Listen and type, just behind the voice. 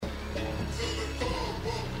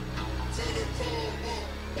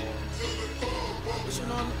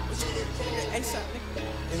A-Sound, nigga.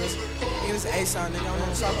 Nigga, this A-Sound, nigga. I don't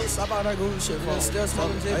know. Stop all that goofy shit, folks. Still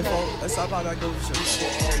smoking J. Cole. Let's stop all that goofy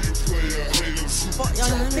shit, folks. Fuck, y'all,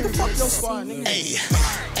 nigga, fuck your squad, nigga.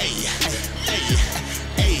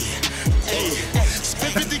 Hey.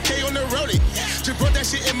 Spent 50K on the roadie. Just brought that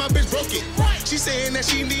shit and my bitch broke it. She saying that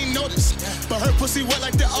she need notice, but her pussy wet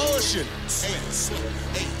like the ocean.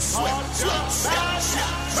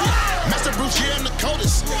 Master Bruce, yeah, I'm the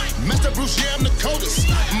coldest. Master Bruce, yeah, I'm the coldest.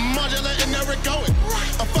 Modular and never going.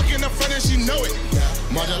 I'm fucking up front and she know it.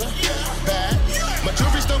 Modular, bad. My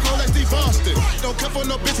jewelry stone cold like Steve Austin. Don't come for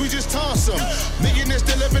no bitch, we just toss them. Millionaires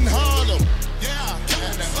still live in Harlem. Yeah,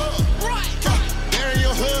 there in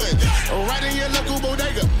your hood, right in your local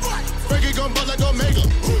bodega. Frankie gon' bust like Omega.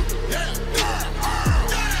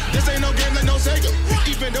 This ain't no game like no Sega.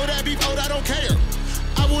 Even though that beef out, I don't care.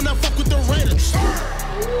 I will not fuck with the Raiders.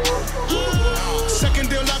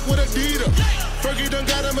 Second deal lock with Adidas. Fergie done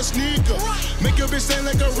got him a sneaker. Make your bitch stand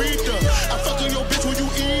like a Rita. I fuck on your bitch when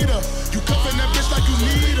you eat her. You cuffin' that bitch like you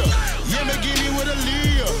need her. Yeah, McGinney with a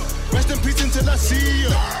Leah. Rest in peace until I see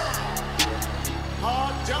her.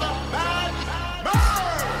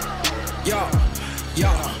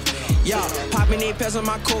 Yo, poppin' 8 pairs on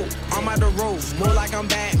my coat. I'm out the road, more like I'm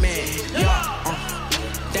Batman.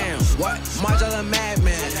 Damn, what? Modular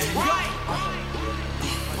madman.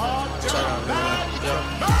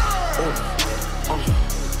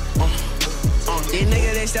 These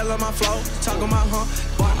niggas, they still on my flow, talking about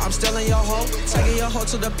but I'm still in your hoe, taking your hoe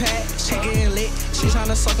to the pad, she getting lit, she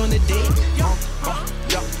tryna suck on the dick,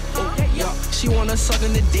 she wanna suck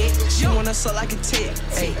on the dick, she wanna suck like a tick,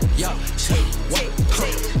 hey,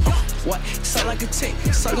 what, suck like a tick,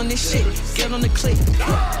 suck on this shit, get on the click,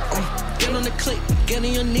 get on the click, get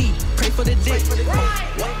on your knee, pray for the dick,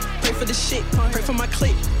 pray for the shit, pray for my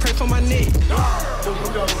click, pray for my neck.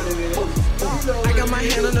 I got my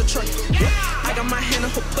hand on the truck, I got my hand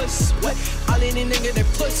on her puss. What? All in these niggas that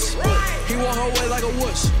puss. He want her way like a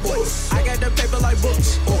wuss. I got the paper like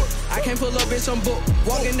books. I can't pull up bitch on book.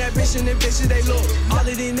 Walking that bitch and the bitches they look. All of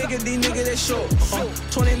these niggas they short.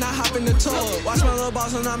 20 not hop in the tub. Watch my little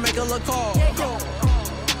boss and I make a look call.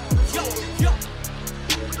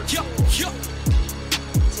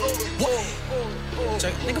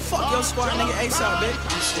 Check, nigga, fuck your squad, nigga, A-Sound, bitch.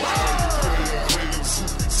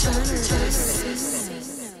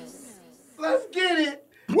 Let's get it.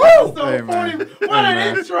 Woo! Hey, what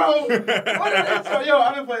an intro! What an intro! Yo,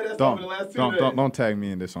 I've been playing that song for the last 2 days. Don't tag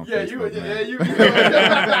me in this on Facebook.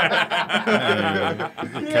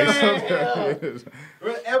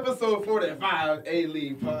 We're at episode 45,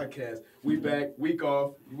 A-League podcast. We back, week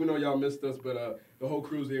off. We know y'all missed us, but the whole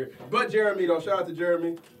crew's here. But Jeremy, though, shout out to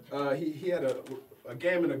Jeremy. He had a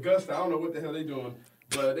game in Augusta. I don't know what the hell they doing,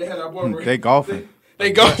 but they had our boy. They golfing.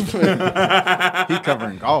 They golfing. He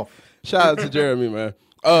covering golf. Shout out to Jeremy, man.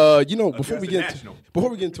 Before we get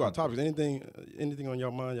into our topics, anything on your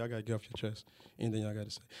mind, y'all gotta get off your chest. Anything y'all gotta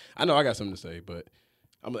say? I know I got something to say, but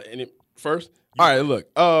I'm gonna first. All right, look.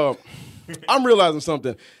 I'm realizing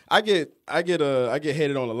something. I get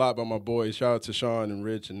hated on a lot by my boys. Shout out to Sean and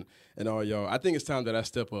Rich and all y'all. I think it's time that I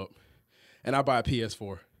step up and I buy a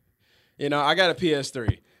PS4. You know, I got a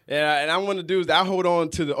PS3. And I want to do is I hold on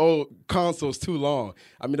to the old consoles too long.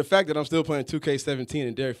 I mean, the fact that I'm still playing 2K17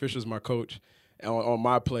 and Derek Fisher's my coach on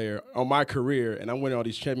my career, and I'm winning all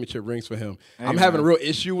these championship rings for him. Hey, I'm having a real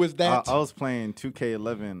issue with that. I was playing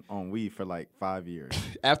 2K11 on Wii for like 5 years.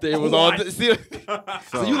 After it was on.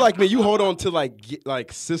 So you like me, you hold on to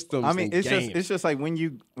like systems. I mean, and it's just like when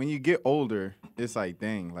you get older, it's like,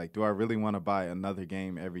 dang, like, do I really want to buy another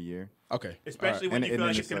game every year? Okay. Especially when you feel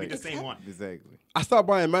like it's going to be the same one. Exactly. I stopped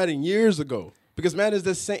buying Madden years ago because Madden is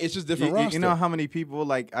the same. It's just different roster. You know how many people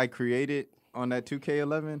like I created on that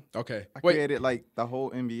 2K11? Okay. I created like the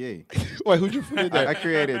whole NBA. Wait, who'd you create that? I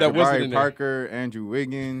created that Jabari Parker, Andrew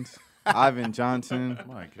Wiggins, Ivan Johnson. Oh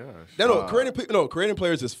my gosh. Creating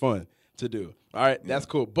players is fun to do. All right, that's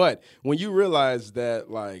cool. But when you realize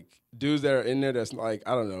that like dudes that are in there that's like,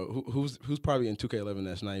 I don't know, who's probably in 2K11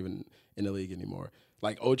 that's not even in the league anymore.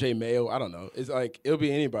 Like OJ Mayo, I don't know. It's like it'll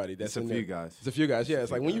be anybody that's in there. It's a few guys. Yeah,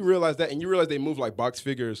 it's like when you realize that and you realize they move like box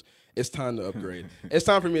figures, it's time to upgrade. It's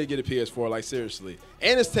time for me to get a PS4, like seriously.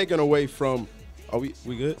 And it's taken away from. Are we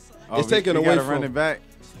good? It's taken away from. Run it back.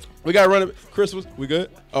 We gotta run it. Chris, we good?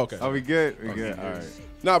 Okay. Are we good? We good. All right.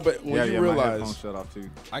 Nah, but when you realize, my headphones shut off too.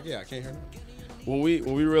 I can't hear now. When we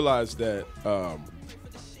realize that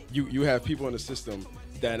you have people in the system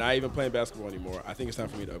that are not even playing basketball anymore, I think it's time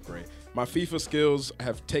for me to upgrade. My FIFA skills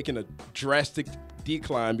have taken a drastic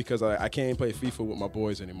decline because I can't play FIFA with my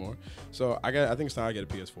boys anymore. So I think it's time I get a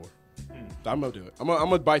PS4. I'm gonna do it. I'm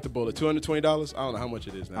gonna bite the bullet. $220. I don't know how much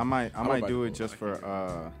it is now. I might do it just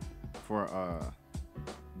for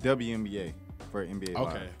WNBA for NBA Live.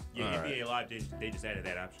 Okay. Yeah, NBA Live, they just added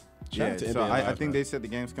that option. Yeah, so I think they said the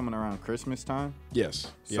game's coming around Christmas time.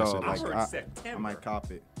 Yes. So I heard September. I might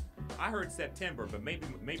cop it. I heard September, but maybe.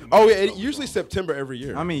 Oh yeah, usually September every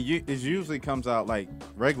year. I mean, it usually comes out like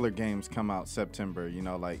regular games come out September. You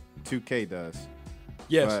know, like 2K does.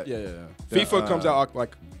 Yes. But Yeah. FIFA comes out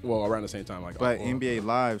like around the same time. But NBA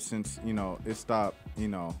Live, since it stopped,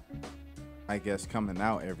 I guess coming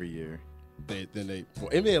out every year.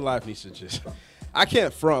 NBA Live needs to just. I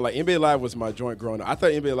can't front. Like, NBA Live was my joint growing up. I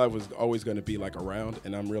thought NBA Live was always going to be, like, around,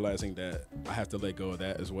 and I'm realizing that I have to let go of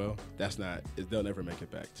that as well. That's not – they'll never make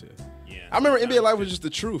it back to – Yeah. I remember NBA Live was just the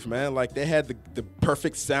truth, man. Like, they had the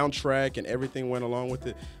perfect soundtrack, and everything went along with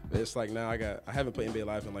it. But it's like, now I haven't played NBA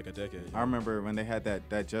Live in, like, a decade. I remember when they had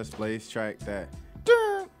that Just Blaze track that –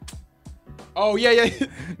 oh, yeah.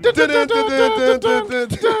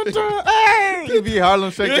 You be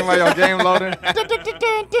Harlem shaking while your game loading.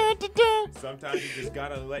 Sometimes you just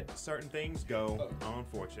gotta let certain things go,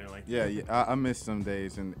 unfortunately. Yeah, I miss some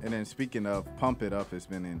days. And then speaking of, Pump It Up has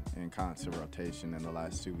been in constant rotation in the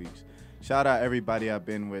last 2 weeks. Shout out everybody I've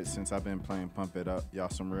been with since I've been playing Pump It Up. Y'all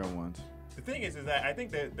some real ones. The thing is that I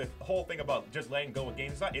think the whole thing about just letting go of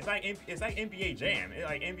games it's like NBA Jam,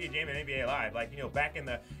 like NBA Jam and NBA Live, like back in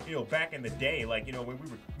the day, like when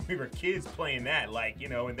we were kids playing that, like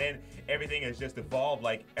and then everything has just evolved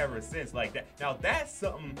like ever since, like that. Now that's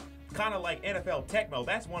something kind of like NFL techno.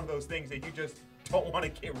 That's one of those things that you just don't want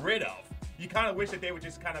to get rid of. You kind of wish that they would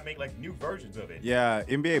just kind of make like new versions of it. Yeah,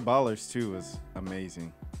 NBA Ballers too was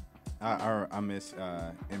amazing. I miss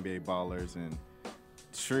NBA Ballers and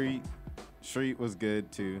Street was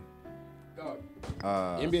good too.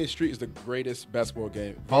 NBA Street is the greatest basketball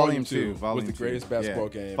game. Volume 2 was the greatest basketball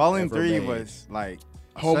game. Volume ever 3 made. was like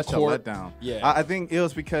Home such court. a letdown. Yeah. I think it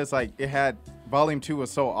was because like it had Volume 2 was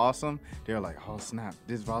so awesome. They were like, oh snap,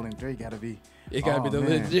 this Volume 3 gotta be. It gotta be the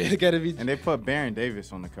man. legit. It gotta be. And they put Baron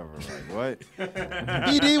Davis on the cover. Like what?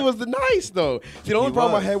 BD was the nice though. See, the only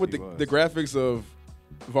problem I had with he the graphics of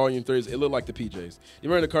Volume 3 is it looked like the PJs. You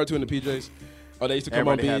remember the cartoon, the PJs? Oh, they used to come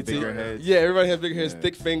Everybody on had BET. bigger heads. Yeah, everybody had bigger heads, Yeah.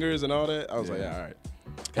 thick fingers, and all that. I was like, yeah, all right.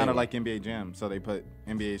 Kind of Anyway. like NBA Jam. So they put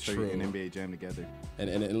NBA Street True. and NBA Jam together.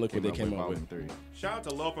 And look what they came up Volume with. 3. Shout out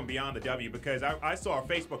to Lo from Beyond the W, because I saw a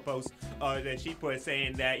Facebook post that she put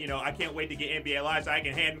saying that I can't wait to get NBA Live so I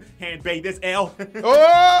can hand bait this L.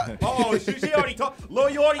 Oh! she already talked. Lo,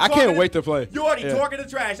 you already. I can't wait to play. You already Yeah. talking the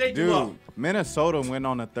trash, ain't you, Lo? Dude, Minnesota went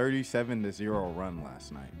on a 37-0 run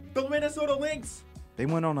last night. The Minnesota Lynx. They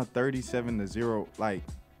went on a 37-0 like.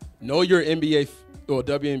 Know your NBA or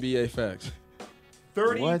WNBA facts.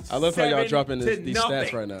 30. What? I love how y'all dropping to these nothing.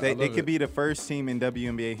 stats right now. They could be the first team in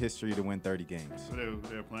WNBA history to win 30 games. So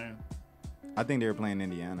they're playing. I think they were playing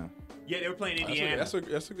Indiana. Yeah, they were playing Indiana. That's a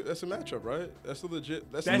matchup, right? That's a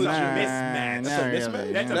legit. That's a That's a legit. mismatch. That's a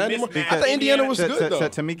mismatch. That's a Not anymore. mismatch. I thought Indiana was good though.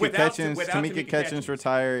 Tamika Without Catchings Tamika Catchings.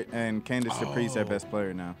 retired, and Candace Dupree's their Oh. best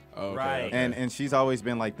player now. Okay, Right. okay. And she's always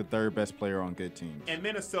been like the third best player on good teams. And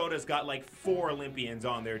Minnesota's got like 4 Olympians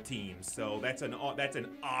on their team, so that's an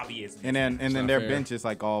obvious. And then not their fair. bench is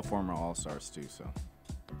like all former All-Stars too. So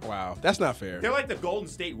Wow, that's not fair. They're like the Golden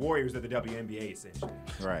State Warriors of the WNBA, essentially.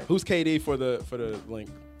 right. Who's KD for the link?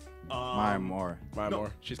 Maya Moore. Maya no.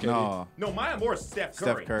 Moore. She's KD. No, Maya Moore is Steph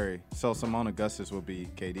Curry. Steph Curry. So Simone Augustus will be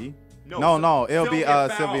KD. No, It'll be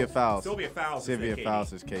Sylvia Fowles. Sylvia Fowles. Sylvia is KD.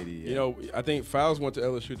 Fowles is KD. Yeah. You know, I think Fowles went to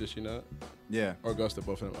LSU. Did she not? Yeah. Or Augusta,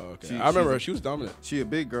 both of them. Oh, okay. She- I remember she's her. She was dominant. She a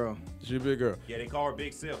big girl. She's a big girl. Yeah, they call her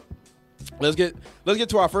Big Sil. Let's get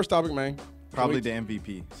to our first topic, man. Probably the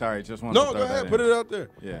MVP. Sorry, just wanted No, to go throw ahead. that Put in. it out there.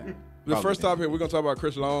 Yeah. The Probably first topic, we're gonna talk about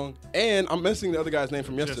Chris Long, and I'm missing the other guy's name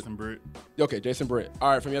from yesterday. Justin Britt. Okay, Jason Britt. All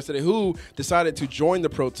right, from yesterday, who decided to join the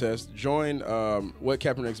protest, join what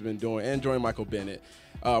Kaepernick's been doing, and join Michael Bennett,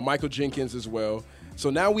 Michael Jenkins as well. So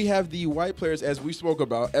now we have the white players, as we spoke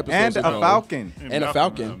about episodes And a ago. Falcon. And a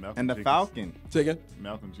Falcon. Malcolm And the Jenkins. Falcon. Say again?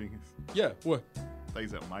 Malcolm Jenkins. Yeah, what?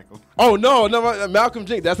 Plays at Michael. Oh, no, Malcolm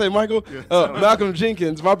Jenkins. That's Michael? Malcolm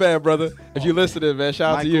Jenkins. My bad, brother. If you listening, man,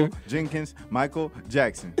 shout out to you. Michael Jenkins, Michael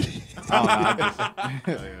Jackson. I don't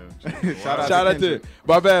know. Shout out Shout out to Kendrick. you.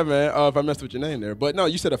 My bad, man, if I messed with your name there. But no,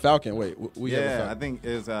 you said a Falcon. Wait, we have a Yeah, Falcon. I think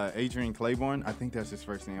it's Adrian Claiborne. I think that's his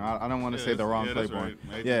first name. I don't want to say the wrong that's Claiborne.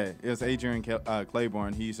 right. Yeah, it was Adrian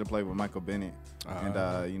Claiborne. He used to play with Michael Bennett.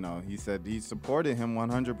 And, he said he supported him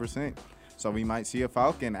 100%. So we might see a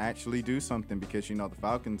Falcon actually do something because, the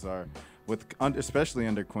Falcons are, especially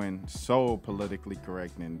under Quinn, so politically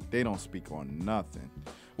correct and they don't speak on nothing.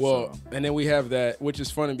 Well, So- and then we have that, which is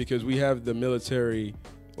funny because we have the military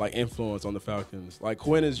like influence on the Falcons. Like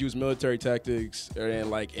Quinn has used military tactics and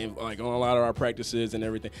like on a lot of our practices and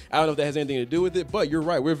everything. I don't know if that has anything to do with it, but you're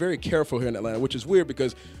right. We're very careful here in Atlanta, which is weird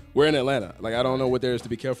because we're in Atlanta. Like I don't know what there is to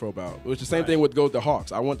be careful about. Which the same thing would go with the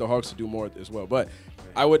Hawks. I want the Hawks to do more as well. But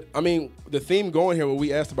the theme going here, what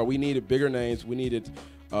we asked about, we needed bigger names. We needed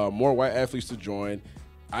more white athletes to join.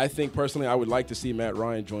 I think personally, I would like to see Matt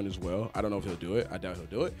Ryan join as well. I don't know if he'll do it. I doubt he'll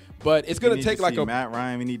do it. But it's going to take like Matt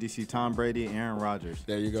Ryan. We need to see Tom Brady, Aaron Rodgers.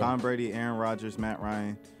 There you go. Tom Brady, Aaron Rodgers, Matt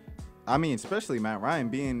Ryan. I mean, especially Matt Ryan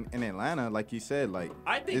being in Atlanta, like you said, like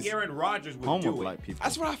I think Aaron Rodgers would home do of it. black people.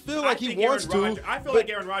 That's what I feel like he wants to. I feel like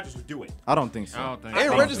Aaron Rodgers would do it. I don't think so.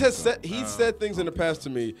 Aaron Rodgers has said things in the past to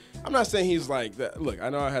me. I'm not saying he's like that. Look, I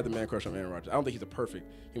know I had the man crush on Aaron Rodgers. I don't think he's a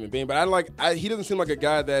perfect human being, but he doesn't seem like a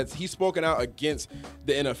guy he's spoken out against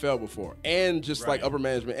the NFL before and just like upper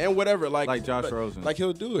management and whatever. Like Josh Rosen. Like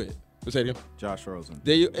he'll do it. Say it again. Josh Rosen.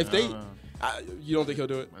 You don't think he'll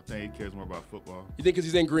do it? I think he cares more about football. You think because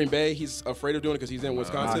he's in Green Bay, he's afraid of doing it because he's in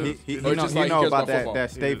Wisconsin? He know about that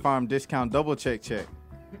State Farm discount double check.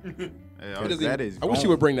 I wish he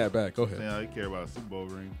would bring that back. Go ahead. Yeah, he care about a Super Bowl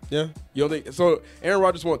ring. Yeah, you don't think so? Aaron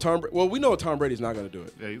Rodgers want Tom. Well, we know Tom Brady's not going to do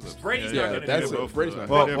it. Yeah, Brady's not going to do it. Brady's not.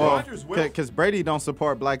 Well, because Brady don't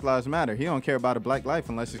support Black Lives Matter. He don't care about a black life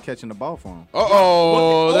unless it's catching the ball for him. That's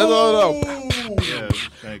all. Yeah,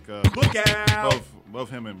 I think Look out. Both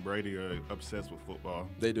him and Brady are obsessed with football.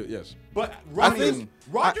 They do, yes. But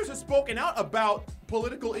Rodgers has spoken out about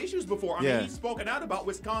political issues before. I mean, he's spoken out about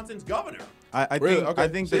Wisconsin's governor. I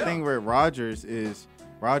think the thing with Rodgers is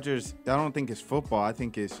I don't think it's football. I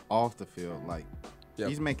think it's off the field. Like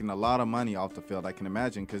he's making a lot of money off the field. I can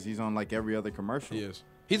imagine because he's on like every other commercial. He is.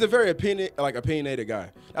 He's a very opinionated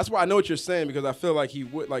guy. That's why I know what you're saying because I feel like he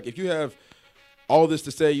would like if you have all this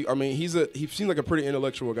to say. I mean, he seems like a pretty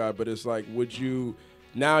intellectual guy, but it's like, would you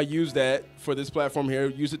now use that for this platform here?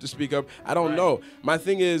 Use it to speak up? I don't know. My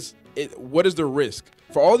thing is, what is the risk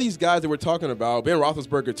for all these guys that we're talking about? Ben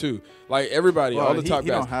Roethlisberger too, like everybody, all the top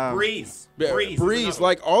guys. Breeze,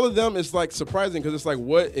 like all of them is like surprising because it's like,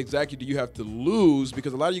 what exactly do you have to lose?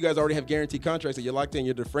 Because a lot of you guys already have guaranteed contracts that you're locked in.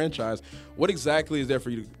 You're the franchise. What exactly is there for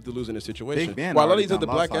you to lose in this situation? Big Ben a lot of these other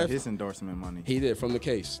black guys, his endorsement money. He did from the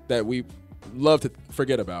case that we love to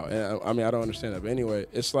forget about. And I mean, I don't understand that, but anyway,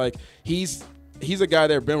 it's like he's a guy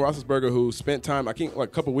there, Ben Roethlisberger, who spent time, I think, like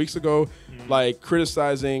a couple weeks ago, like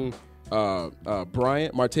criticizing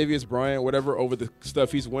Martavius Bryant, whatever, over the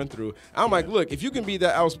stuff he's went through. I'm like, look, if you can be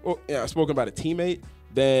that outspoken about a teammate,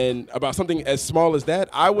 then about something as small as that,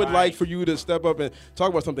 I would like for you to step up and talk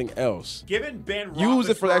about something else. Given Ben use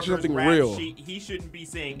it for actually something real. He shouldn't be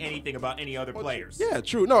saying anything about any other players. Yeah,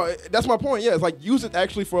 true. No, that's my point. Yeah, it's like use it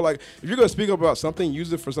actually for like if you're gonna speak up about something,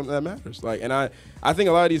 use it for something that matters. Like, and I think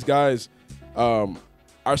a lot of these guys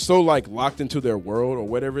are so like locked into their world or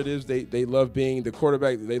whatever it is. They love being the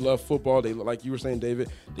quarterback. They love football. They, like you were saying,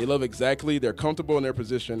 David, they love exactly. They're comfortable in their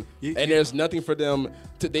position, and there's nothing for them.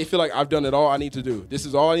 They feel like I've done it all I need to do. This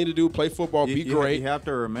is all I need to do. Play football, be great. You have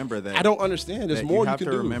to remember that. I don't understand. There's more you can do.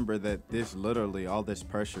 You have to remember that all this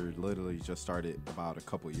pressure literally just started about a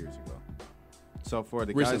couple years ago. So for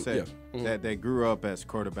the guys that grew up as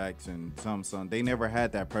quarterbacks and some, they never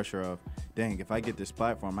had that pressure of, dang, if I get this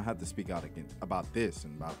platform, I have to speak out about this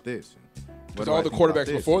and about this. Because all the quarterbacks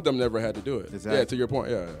before them never had to do it. Exactly. Yeah, to your point.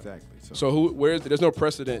 Yeah. Exactly. So there's no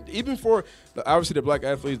precedent. Even for, obviously, the black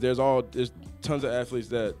athletes, there's tons of athletes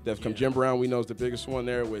that have come. Jim Brown, we know, is the biggest one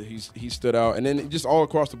there where he stood out. And then just all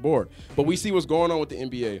across the board. But we see what's going on with the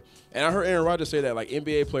NBA. And I heard Aaron Rodgers say that, like,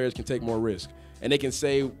 NBA players can take more risk. And they can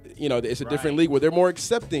say, it's a different league where they're more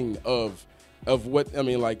accepting of what, I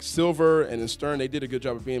mean, like Silver and Stern, they did a good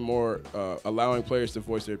job of being more allowing players to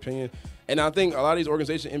voice their opinion. And I think a lot of these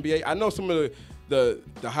organizations, NBA, I know some of the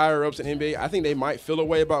higher ups in NBA, I think they might feel a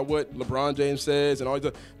way about what LeBron James says and all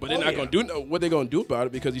that, but they're not going to do what they're going to do about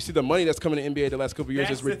it because you see the money that's coming to NBA the last couple of years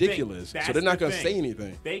is ridiculous. So they're not going to say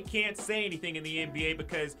anything. They can't say anything in the NBA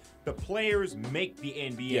because the players make the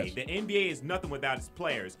NBA. Yes. The NBA is nothing without its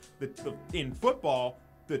players. In football,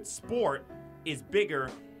 the sport is bigger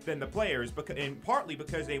than the players, and partly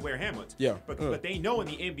because they wear helmets. Yeah. But they know in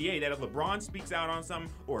the NBA that if LeBron speaks out on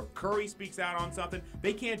something or if Curry speaks out on something,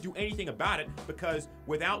 they can't do anything about it because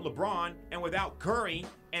without LeBron and without Curry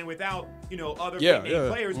and without other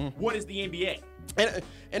big-name players, what is the NBA? And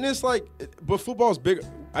it's like, but football's bigger.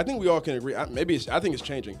 I think we all can agree. I think it's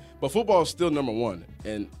changing, but football is still number one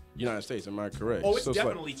in the United States. Am I correct? Oh, it's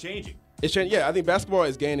definitely changing. It's changing. Yeah, I think basketball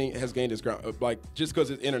has gained its ground, like just because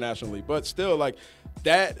it's internationally, but still, like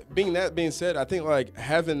that being said, I think like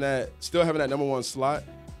having that number one slot,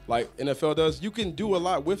 like NFL does, you can do a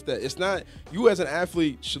lot with that. It's not, you as an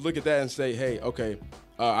athlete should look at that and say, hey, okay,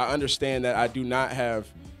 I understand that I do not have.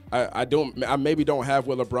 I maybe don't have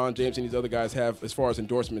what LeBron James and these other guys have as far as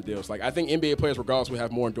endorsement deals. Like, I think NBA players, regardless, will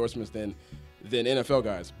have more endorsements than NFL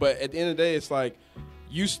guys. But at the end of the day, it's like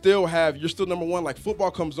you're still number one. Like,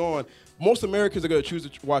 football comes on, most Americans are going to choose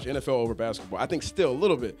to watch NFL over basketball. I think still a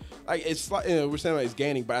little bit. Like, it's like, we're saying like it's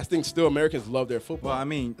gaining, but I think still Americans love their football. Well, I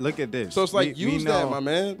mean, look at this. So it's like use that, my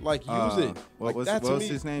man. Like, use it. What was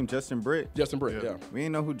his name? Justin Britt. Justin Britt. Yeah. We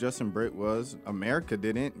didn't know who Justin Britt was. America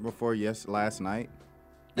didn't before last night.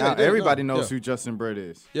 Yeah, now everybody knows who Justin Britt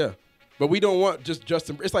is. Yeah. But we don't want just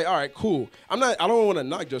Justin. It's like, all right, cool. I don't want to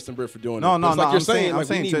knock Justin Britt for doing no, it. No, like I'm you're saying like,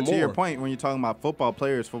 to your point, when you're talking about football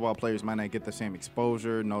players might not get the same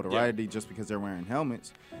exposure, notoriety just because they're wearing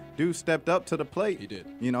helmets. Dude stepped up to the plate. He did.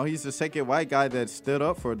 You know, he's the second white guy that stood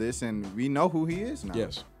up for this, and we know who he is now.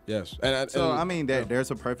 Yes.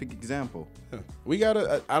 There's a perfect example. Yeah. We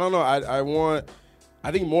gotta. I don't know.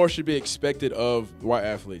 I think more should be expected of white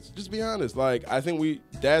athletes. Just be honest. Like, I think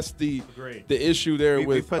that's the issue there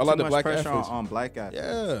with a lot of black athletes. We put too much pressure on black athletes.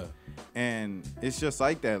 Yeah. And it's just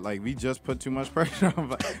like that. Like, we just put too much pressure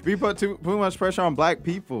on we put too much pressure on black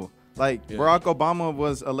people. Like, Barack Obama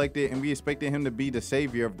was elected, and we expected him to be the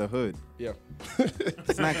savior of the hood. Yeah.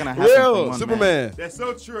 It's not going to happen from one Superman. Man. That's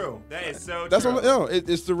so true. That is so That's true.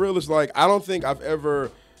 It's the realest. Like, I don't think I've ever...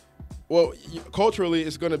 Well, culturally,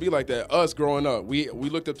 it's going to be like that. Us growing up, we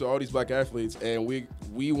looked up to all these black athletes, and we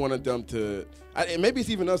wanted them to. And maybe it's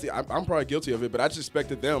even us. I'm probably guilty of it, but I just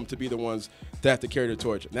expected them to be the ones that have to carry the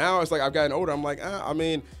torch. Now it's like I've gotten older. I'm like,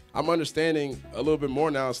 I'm understanding a little bit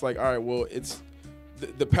more now. It's like, all right, well, it's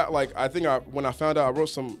like I think when I found out, I wrote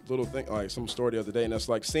some little thing, like some story the other day, and it's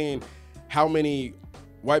like seeing how many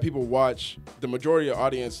white people watch. The majority of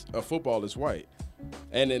audience of football is white.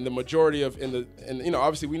 And in the majority of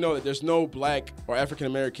obviously we know that there's no black or African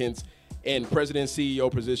Americans in president,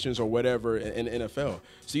 CEO positions or whatever in the NFL.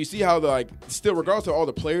 So you see how still regardless of all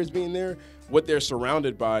the players being there, what they're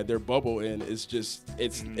surrounded by, their bubble in is just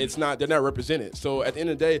it's not, they're not represented. So at the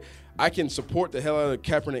end of the day, I can support the hell out of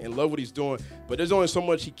Kaepernick and love what he's doing, but there's only so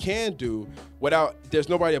much he can do without there's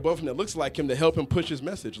nobody above him that looks like him to help him push his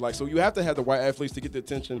message. Like, so you have to have the white athletes to get the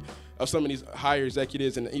attention of some of these higher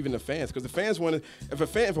executives and even the fans, because the fans want to.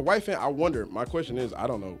 If a white fan, I wonder. My question is, I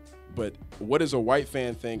don't know, but what does a white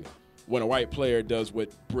fan think when a white player does what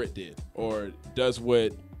Britt did or does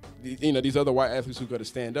what these other white athletes who got to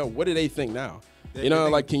stand up? What do they think now? Does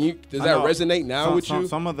that resonate now with you?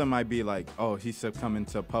 Some of them might be like, oh, he's succumbing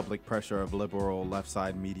to public pressure of liberal left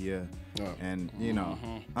side media, and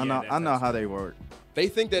I know how they work. They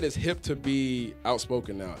think that it's hip to be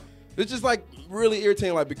outspoken now. It's just like really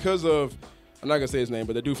irritating, like because of, I'm not gonna say his name,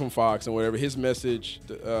 but the dude from Fox and whatever, his message,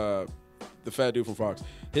 the fat dude from Fox,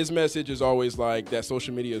 his message is always like that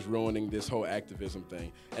social media is ruining this whole activism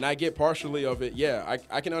thing. And I get partially of it. Yeah,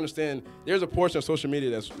 I can understand. There's a portion of social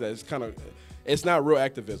media that's kind of, it's not real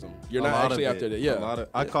activism. You're not actually out there. Yeah,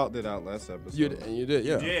 I called it out last episode. You did.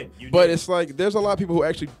 Yeah. You but did. It's like there's a lot of people who are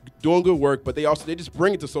actually doing good work, but they just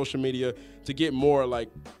bring it to social media to get more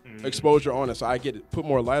exposure on it. So I put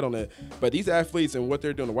more light on it. But these athletes and what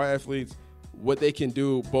they're doing, the white athletes, what they can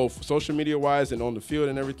do both social media wise and on the field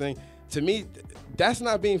and everything. To me, that's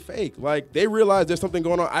not being fake. Like, they realize there's something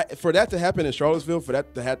going on. For that to happen in Charlottesville, for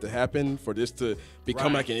that to have to happen, for this to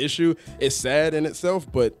become like an issue, it's sad in itself.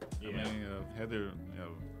 But Heather,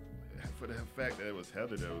 for the fact that it was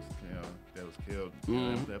Heather that was killed,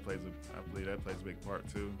 that plays I believe that plays a big part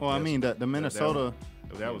too. Well, I mean the Minnesota.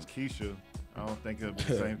 If that was Keisha, I don't think it would be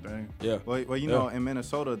the same thing. Yeah. Well, know, in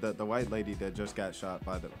Minnesota, the white lady that just got shot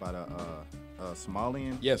by the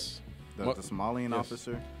Somalian. Yes. The Somalian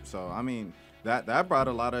officer. So, I mean, that brought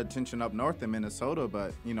a lot of attention up north in Minnesota,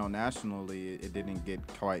 but, nationally it didn't get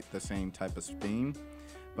quite the same type of steam.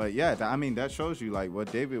 But, yeah, that shows you, like,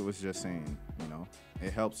 what David was just saying,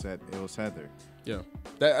 It helps that it was Heather. Yeah.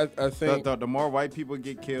 That I think... The more white people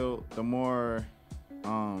get killed, the more...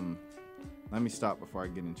 let me stop before I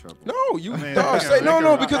get in trouble. No,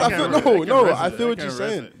 I feel what you're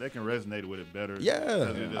saying. They can resonate with it better. Yeah.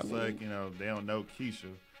 It's just they don't know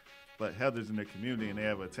Keisha. But Heather's in the community and they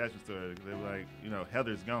have attachments to her. They're like,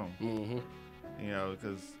 Heather's gone. Mm-hmm.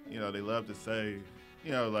 Because, they love to say,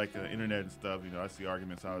 like the internet and stuff, I see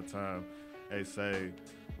arguments all the time. They say,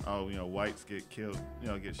 oh, whites get killed,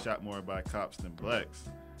 get shot more by cops than blacks.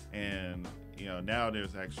 And, now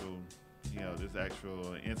there's actual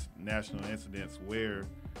national incidents where,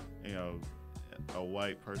 a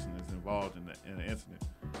white person is involved in an incident.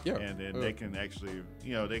 Yeah. And then they can actually,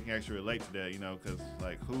 relate to that, because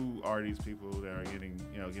like who are these people that are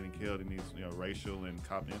getting killed in these, racial and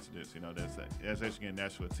cop incidents? That's actually getting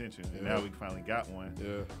national attention. And now we finally got one.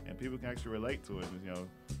 Yeah. And people can actually relate to it.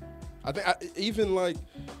 I think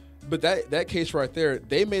but that case right there,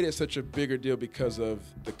 they made it such a bigger deal because of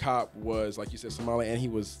the cop was, like you said, Somali, and he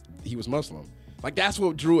was Muslim. Like that's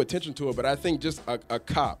what drew attention to it. But I think just a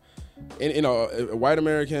cop, a white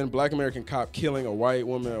American, black American cop killing a white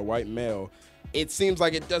woman, a white male, it seems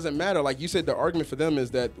like it doesn't matter. Like you said, the argument for them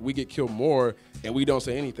is that we get killed more and we don't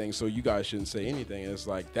say anything, so you guys shouldn't say anything. And it's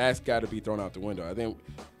like that's got to be thrown out the window. I think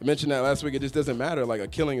I mentioned that last week. It just doesn't matter. Like a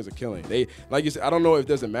killing is a killing. They, like you said, I don't know if it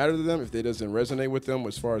doesn't matter to them, if it doesn't resonate with them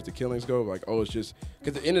as far as the killings go. Like, oh, it's just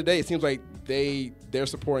because at the end of the day, it seems like they're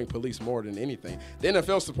supporting police more than anything. The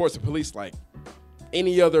NFL supports the police like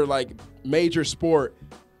any other like major sport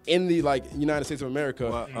in the United States of America.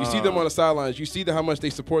 Well, you see them on the sidelines. You see how much they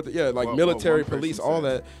support military, police, all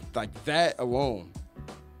that. Like that alone.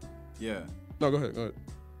 Yeah. No, go ahead.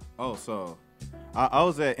 Oh, so I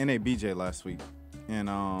was at NABJ last week, and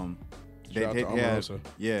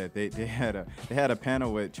they had a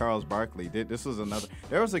panel with Charles Barkley. This was another.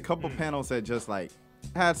 There was a couple panels that just like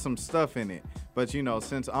had some stuff in it, but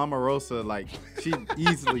since Omarosa she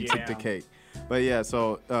easily took the cake. But yeah,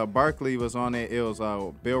 so Barkley was on it. It was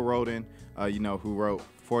Bill Rhoden, who wrote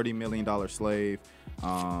 $40 Million Slave,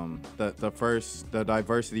 the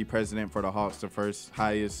diversity president for the Hawks, the first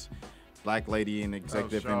highest black lady in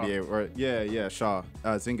executive NBA. Or Shaw,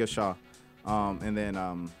 Zinga Shaw, and then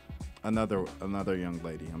another young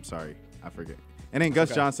lady. I'm sorry, I forget. And then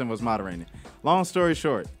Gus Johnson was moderating. Long story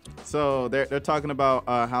short, so they're talking about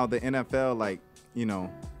how the NFL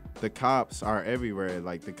the cops are everywhere.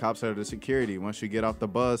 Like the cops are the security. Once you get off the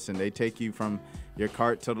bus and they take you from your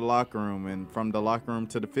cart to the locker room and from the locker room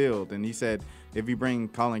to the field. And he said, if you bring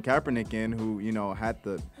Colin Kaepernick in, who, had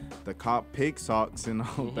the cop pig socks and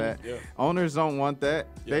all that, owners don't want that.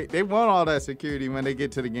 Yeah. They want all that security when they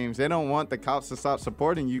get to the games. They don't want the cops to stop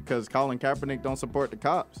supporting you because Colin Kaepernick don't support the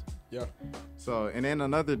cops. Yeah. So, and then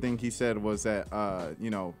another thing he said was that,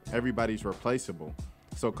 everybody's replaceable.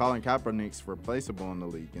 So Colin Kaepernick's replaceable in the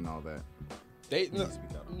league and all that.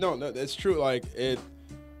 No, that's true. Like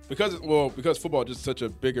because football is just such a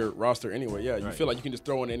bigger roster anyway. Yeah, you feel like you can just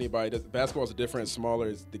throw in anybody. Basketball is different, smaller,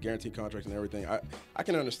 it's the guaranteed contracts and everything. I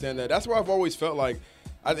can understand that. That's why I've always felt like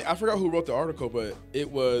I forgot who wrote the article, but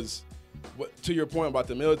it was to your point about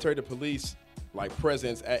the military, the police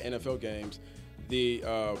presence at NFL games.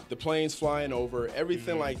 The planes flying over,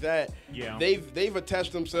 everything like that. Yeah. They've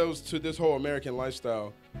attached themselves to this whole American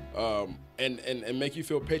lifestyle, and make you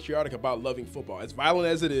feel patriotic about loving football. As violent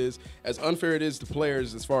as it is, as unfair it is to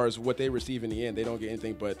players as far as what they receive in the end, they don't get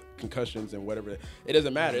anything but concussions and whatever. It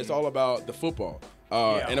doesn't matter. It's all about the football,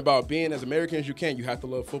 and about being as American as you can. You have to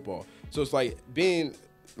love football. So it's like being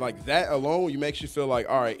like that alone. You makes you feel like,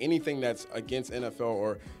 all right, anything that's against NFL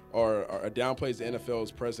or downplays the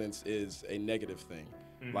NFL's presence is a negative thing.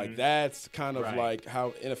 Mm-hmm. Like that's kind of like how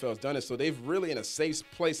NFL's done it. So they've really in a safe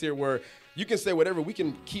place here where you can say whatever. We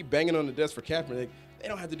can keep banging on the desk for Kaepernick. They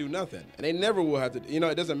don't have to do nothing, and they never will have to.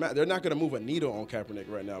 It doesn't matter. They're not going to move a needle on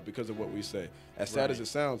Kaepernick right now because of what we say. As sad as it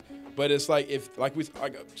sounds, but it's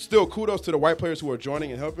still kudos to the white players who are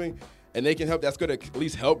joining and helping. And they can help. That's going to at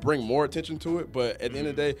least help bring more attention to it. But at the end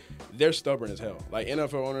of the day, they're stubborn as hell. Like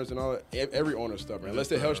NFL owners and all that, every owner's stubborn. Unless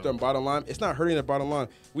they help them bottom line, it's not hurting their bottom line.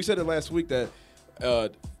 We said it last week that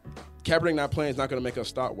Kaepernick not playing is not going to make us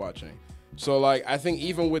stop watching. So, I think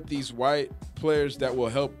even with these white players that will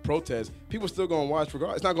help protest, people still going to watch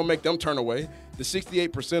regardless. It's not going to make them turn away. The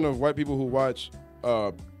 68% of white people who watch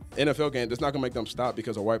NFL game, that's not gonna make them stop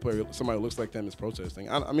because a white player, somebody who looks like them, is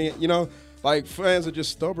protesting. I mean, fans are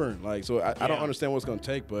just stubborn. So I don't understand what it's gonna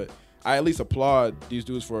take, but I at least applaud these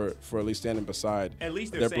dudes for at least standing beside. At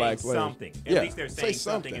least they're saying something. At least they're saying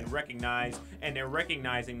something and they're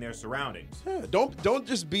recognizing their surroundings. Yeah. Don't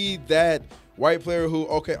just be that white player who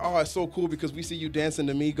it's so cool because we see you dancing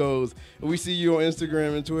to Migos and we see you on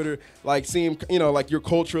Instagram and Twitter, seem you're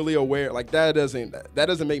culturally aware. That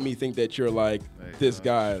doesn't make me think that you're this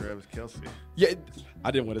guy. Travis Kelce. Yeah,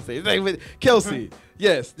 I didn't want to say his name, but Kelce.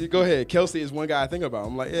 Yes, go ahead. Kelce is one guy I think about.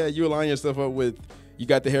 I'm like, yeah, you align yourself up with. You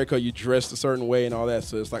got the haircut, you dressed a certain way and all that,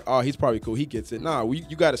 so it's like, oh, he's probably cool, he gets it. Nah,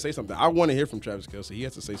 you got to say something. I want to hear from Travis Kelce. He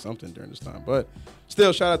has to say something during this time. But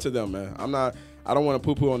still, shout out to them, man. I don't want to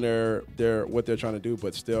poo-poo on their what they're trying to do,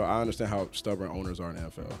 but still, I understand how stubborn owners are in the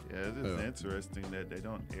NFL. Yeah, it is interesting that they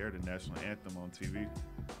don't air the national anthem on TV.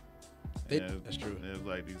 That's true. There's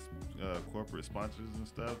like these corporate sponsors and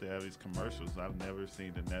stuff. They have these commercials. I've never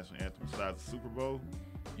seen the national anthem besides the Super Bowl.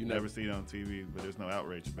 You never see it on TV, but there's no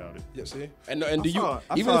outrage about it. Yeah, see? And do you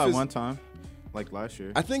I saw it one time, like last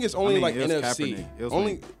year. I think it's only like it was NFC.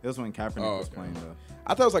 Kaepernick. It was when Kaepernick was playing though.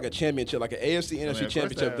 I thought it was like a championship, like an AFC NFC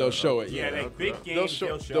championship. They'll show it. Yeah, like big games.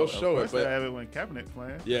 They'll show Of it. course, they have it when Kaepernick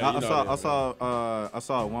playing. Yeah, I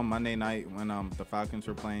saw one Monday night when the Falcons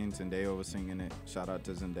were playing. Zendaya was singing it. Shout out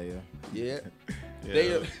to Zendaya. Yeah.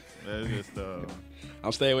 Yeah, that's just.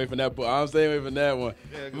 I'm staying away from that. I'm staying away from that one.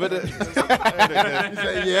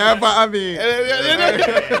 Yeah, but I mean,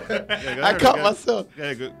 I caught myself.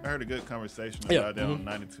 I heard a good conversation about that on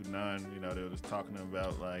 92.9. You know, they were just talking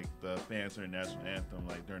about like the fans during the national anthem,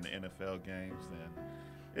 like during the NFL games, and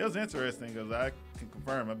it was interesting because I can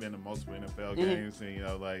confirm I've been to multiple NFL games, and you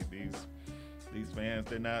know, like these fans,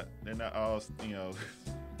 they're not all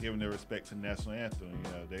giving their respect to the national anthem.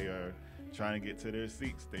 You know, they are trying to get to their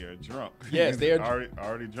seats. They are drunk. Yes, they are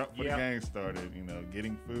already drunk before the game started. You know,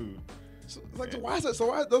 getting food. So, like, why is it? So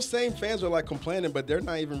why those same fans are like complaining, but they're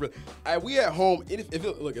not even really. We at home.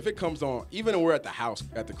 If it comes on, even when we're at the house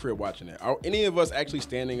at the crib watching it, are any of us actually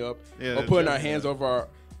standing up or putting our hands over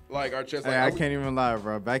our chest? Hey, I can't even lie,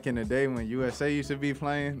 bro. Back in the day when USA used to be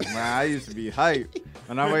playing, man, I used to be hyped.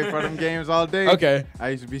 When I wait for them games all day, okay, I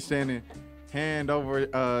used to be standing hand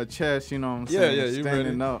over chest. You know what I'm saying? Yeah, you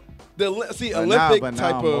standing ready? up. Olympic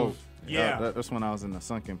type of. That's when I was in the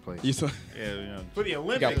sunken place. For the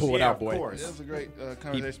Olympics, got pulled out, boy. Of course. That was a great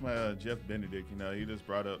conversation by Jeff Benedict. You know, he just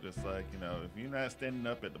brought up just like, you know, if you're not standing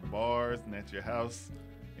up at the bars and at your house,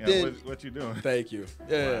 you know, what you doing? Thank you.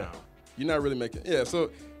 Yeah, wow. You're not really making. Yeah, so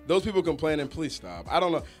those people complaining, please stop. I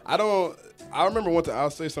don't know. I remember one time. I'll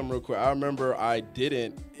say something real quick. I remember I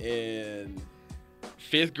didn't in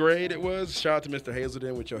 5th grade. It was. Shout out to Mr.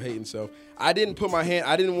 Hazelden with your hating self. I didn't put my hand.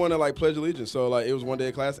 I didn't want to like pledge allegiance. So like it was one day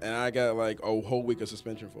of class, and I got like a whole week of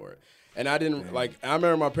suspension for it. And I didn't like. I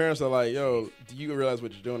remember my parents are like, "Yo, do you realize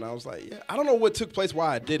what you're doing?" I was like, "Yeah." I don't know what took place,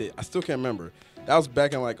 why I did it. I still can't remember. That was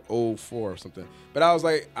back in like 04 or something. But I was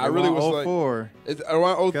like, I really was 04. Like, it's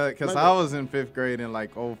around 04. Because I was in 5th grade in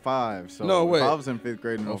like 05. So no, wait. I was in 5th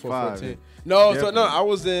grade in 05. No, so no, I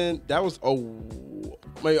was in. That was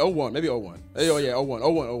 01, maybe 01. Oh yeah,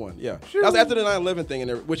 01. Yeah, that was after the 9/11 thing,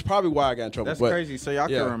 which probably why I got in trouble. That's crazy. So y'all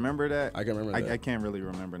can remember that? I can remember that. I can't really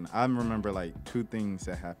remember. I remember like 2 things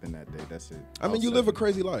that happened that day. That's it. I mean, you live a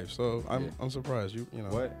crazy life, so I'm surprised. You know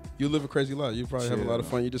what? You live a crazy life. You probably have a lot of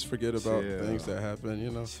fun. You just forget about things that happen. You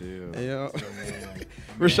know. Chill.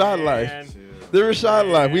 Rashad life. The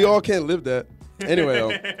Rashad life. We all can't live that. Anyway, though,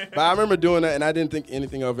 but I remember doing that, and I didn't think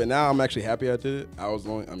anything of it. Now I'm actually happy I did it. I was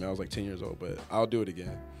like 10 years old, but I'll do it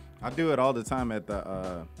again. I do it all the time at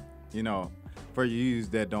the, for you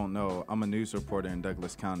that don't know, I'm a news reporter in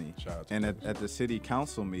Douglas County. And at the city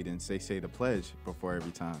council meetings, they say the pledge before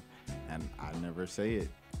every time. And I never say it.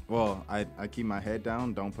 Well, I keep my head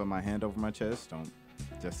down, don't put my hand over my chest, don't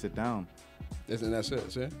just sit down. And that's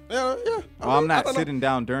it, see? Yeah. Well, I'm not sitting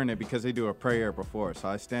down during it because they do a prayer before. So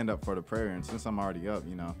I stand up for the prayer. And since I'm already up,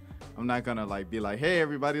 I'm not going to be like, hey,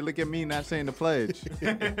 everybody, look at me not saying the pledge.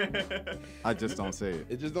 I just don't say it.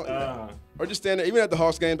 It just don't. Or just stand there. Even at the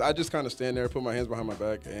Hawks games, I just kind of stand there, put my hands behind my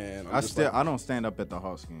back, and I don't stand up at the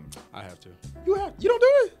Hawks game. I have to. You don't do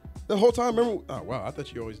it? The whole time? Remember? Oh, wow. I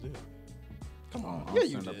thought you always did. Come on. Yeah,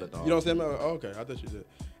 you did. You don't stand up? Oh, okay. I thought you did.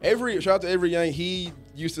 Shout out to Avery Young. He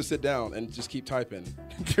used to sit down and just keep typing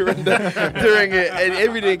during it. And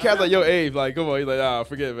Avery didn't catch like, yo, Abe, like, come on. He's like,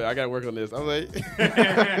 forget it, man. I got to work on this. I was like,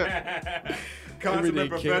 consummate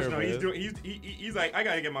professional. He's like, I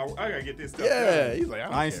gotta get this stuff. Yeah. Done. He's like,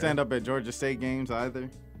 I ain't stand up at Georgia State games either.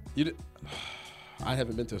 You did? I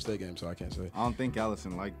haven't been to a state game, so I can't say. I don't think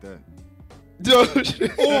Allison liked that. But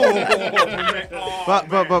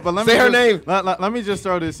let me say her name. Let me just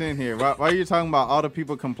throw this in here. While you're talking about all the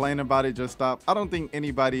people complaining about it, just stop. I don't think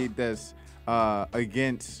anybody that's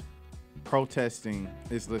against protesting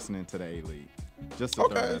is listening to the A-League. Just to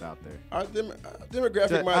throw that out there. Our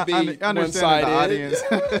demographic might be one-sided. The audience.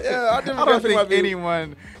 Our demographic I don't think might be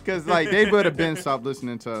anyone, because they would have been stopped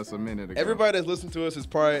listening to us a minute ago. Everybody that's listening to us is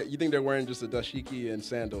probably, you think they're wearing just a dashiki and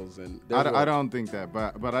sandals. And I don't think that,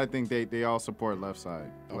 but I think they all support left side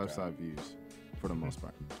views for the most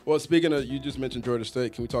part. Well, speaking of, you just mentioned Georgia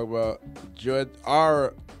State. Can we talk about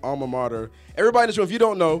our alma mater? Everybody in this room, if you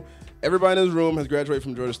don't know, everybody in this room has graduated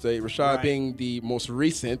from Georgia State. Rashad being the most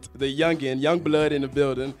recent, the young blood in the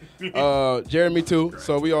building. Jeremy too.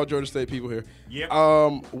 So we all Georgia State people here. Yep.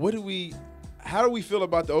 How do we feel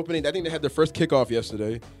about the opening? I think they had their first kickoff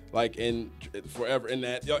yesterday, like in forever, in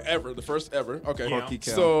that the first ever. Okay. Yeah.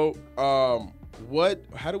 So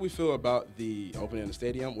How do we feel about the opening of the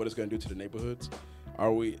stadium? What it's going to do to the neighborhoods?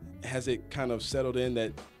 Has it kind of settled in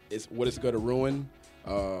that what it's going to ruin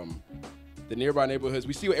the nearby neighborhoods?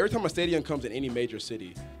 We see every time a stadium comes in any major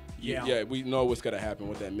city. Yeah, we know what's going to happen,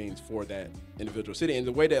 what that means for that individual city. And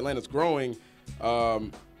the way that Atlanta's growing,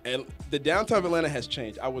 and the downtown of Atlanta has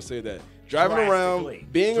changed. I would say that. Driving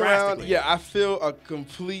around, being around, I feel a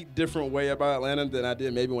complete different way about Atlanta than I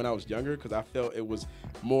did maybe when I was younger, because I felt it was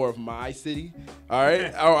more of my city. All right,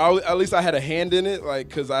 at least I had a hand in it, like,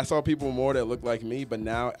 because I saw people more that looked like me. But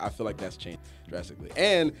now I feel like that's changed drastically.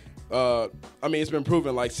 And I mean, it's been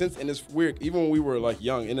proven, like, and it's weird. Even when we were like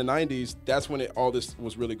young in the '90s, that's when all this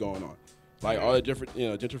was really going on. Like all the different,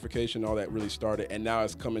 gentrification, all that really started, and now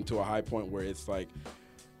it's coming to a high point where it's like.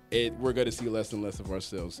 We're going to see less and less of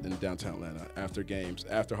ourselves in downtown Atlanta after games,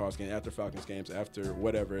 after Hawks games, after Falcons games, after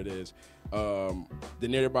whatever it is. The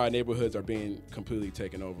nearby neighborhoods are being completely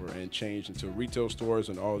taken over and changed into retail stores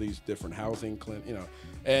and all these different housing,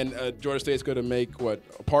 And Georgia State's going to make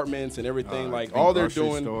apartments and everything, like all they're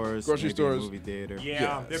doing. Grocery stores, movie theater.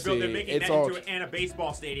 Yeah, they're making that into a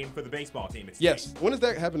baseball stadium for the baseball team. Yes. When is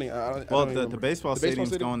that happening? The baseball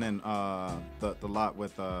stadium's going in the lot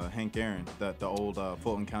with Hank Aaron, the old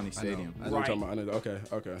Fulton County Stadium. I know what you're talking about.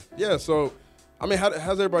 Okay. Yeah, so, I mean, how does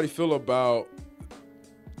everybody feel about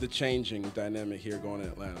the changing dynamic here going in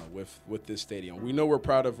Atlanta with this stadium? We know we're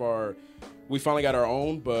proud of we finally got our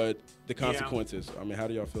own, but the consequences, I mean, how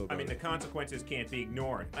do y'all feel about it? I mean, the consequences can't be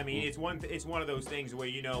ignored. I mean, it's one of those things where,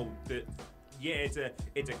 it's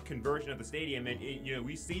a conversion of the stadium, and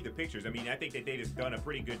we see the pictures. I mean, I think that they've just done a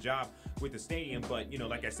pretty good job with the stadium, but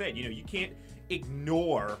like I said, you can't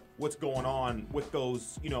ignore what's going on with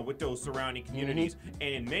those surrounding communities,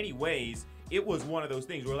 and in many ways, it was one of those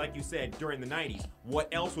things where, like you said, during the 90s, what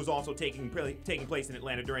else was also taking place in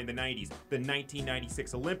Atlanta during the 90s? The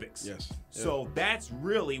 1996 Olympics. Yes. So that's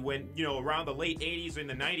really when, around the late 80s and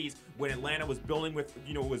the 90s, when Atlanta was building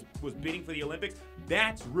was bidding for the Olympics,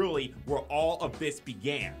 that's really where all of this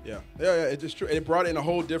began. Yeah, it's just true. It brought in a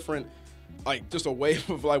whole different, like, just a wave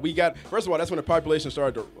of, like, we got, first of all, that's when the population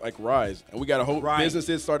started to, like, rise. And we got a whole,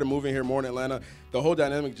 businesses started moving here more in Atlanta. The whole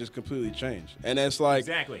dynamic just completely changed. And it's like.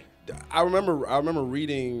 Exactly. I remember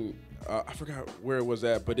reading, I forgot where it was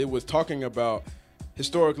at, but it was talking about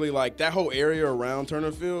historically, like, that whole area around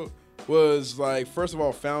Turner Field was, like, first of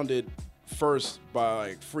all, founded first by,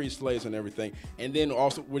 like, free slaves and everything. And then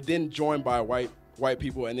also were then joined by white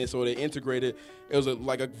people, and then so they integrated. It was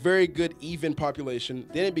like a very good even population.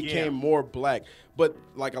 Then it became more black. But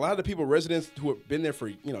like a lot of the people, residents who have been there for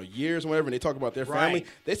years and whatever, and they talk about their family,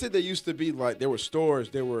 they said they used to be like, there were stores,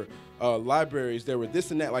 there were libraries, there were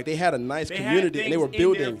this and that. Like they had a nice community, and they were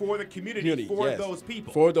building for the community for those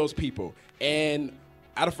people. For those people. And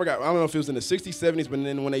I don't know if it was in the 60s, 70s, but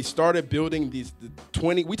then when they started building the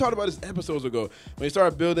 20, we talked about this episodes ago, when they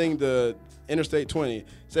started building the Interstate 20,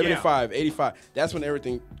 75, 85, that's when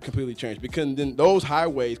everything completely changed, because then those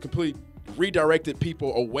highways completely redirected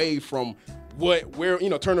people away from where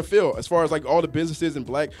Turner Field, as far as like all the businesses and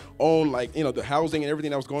black owned, like, the housing and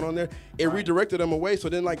everything that was going on there, it redirected them away. So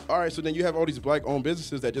then, like, all right, so then you have all these black owned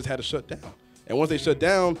businesses that just had to shut down. And once they shut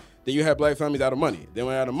down, then you have black families out of money. Then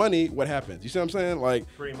when out of money, what happens? You see what I'm saying? Like,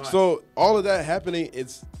 pretty much. So all of that happening,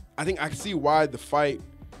 I think I can see why the fight.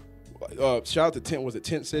 Shout out to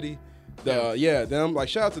Tent City. Them, like,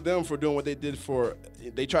 shout out to them for doing what they did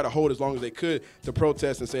they try to hold as long as they could to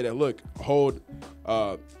protest and say that, look, hold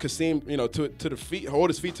Kasim, to the feet,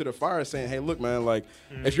 hold his feet to the fire, saying, hey, look, man, like,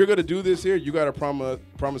 if you're gonna do this here, you gotta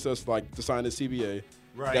promise us, like, to sign the CBA.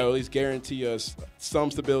 Right. That will at least guarantee us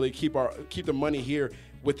some stability, keep the money here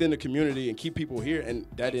within the community and keep people here, and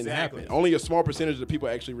that didn't happen. Only a small percentage of the people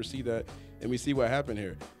actually receive that, and we see what happened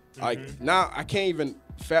here. Like, now I can't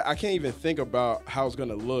even think about how it's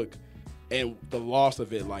gonna look and the loss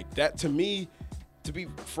of it. Like, that, to me, to be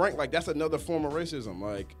frank, like, that's another form of racism.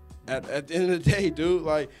 Like, at the end of the day, dude,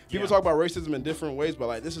 like, people talk about racism in different ways, but,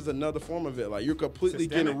 like, this is another form of it. Like, you're completely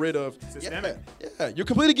getting rid of you're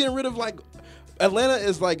completely getting rid of, like, Atlanta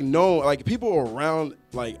is, like, known, like, people around,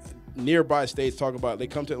 like, nearby states they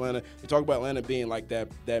come to Atlanta, they talk about Atlanta being like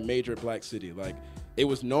that major black city. Like, it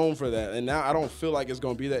was known for that, and now I don't feel like it's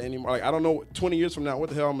gonna be that anymore. Like, I don't know 20 years from now what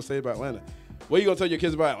the hell I'm gonna say about Atlanta. What are you gonna tell your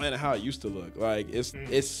kids about Atlanta, how it used to look? Like, it's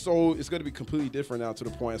gonna be completely different now, to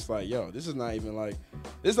the point it's like, yo, this is not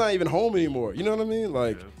even home anymore. You know what I mean?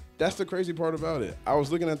 Like, that's the crazy part about it. I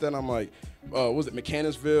was looking at that and I'm like, was it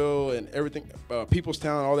Mechanicsville and everything,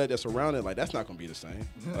 Peoplestown, all that's around it? Like, that's not gonna be the same.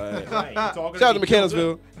 Like, shout out to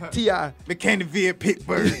Mechanicsville, T.I. Mechanicsville,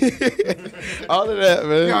 Pittsburgh. All of that,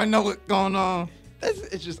 man. Y'all know what's going on.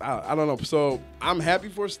 It's just I don't know. So I'm happy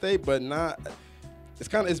for State, but not.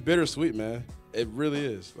 It's bittersweet, man. It really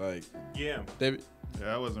is. Like David.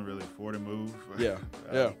 Yeah, I wasn't really for the move. Yeah.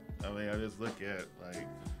 I mean, I just look at like,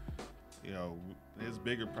 you know, there's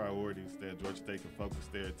bigger priorities that Georgia State can focus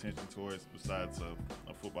their attention towards besides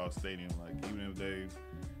a football stadium. Like even if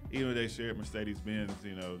they shared Mercedes-Benz,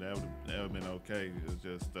 you know, that would have been okay. It's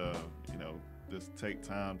just you know, just take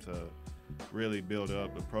time to really build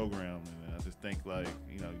up the program. And I just think like,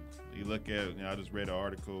 you know, you look at, you know, I just read an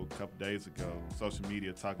article a couple days ago on social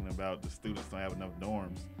media talking about the students don't have enough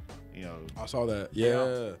dorms. You know, I saw that.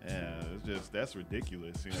 Yeah. It's just that's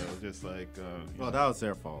ridiculous. You know, it's just like. Well, that was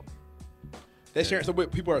their fault. They sharing. So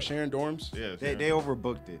wait, people are sharing dorms. Yeah. They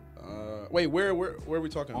overbooked it. Wait, where are we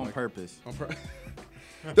talking? On purpose.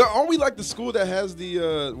 Aren't we like the school that has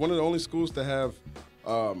the one of the only schools to have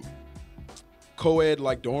co-ed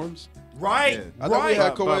like dorms? Right, Yeah. I thought we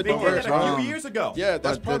had co-ed They did dorms. that a few years ago. Yeah,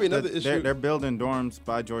 that's But probably another issue. They're building dorms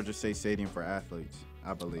by Georgia State Stadium for athletes,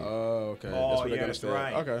 I believe. Oh, okay. Oh, That's where they're yeah, gonna that's stay.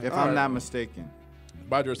 right. Okay. if All I'm right. not mistaken.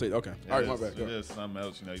 By Georgia State. Okay. All right, my bad. Go. There's something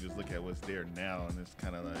else, you know, you just look at what's there now, and it's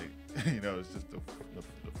kind of like, you know, it's just the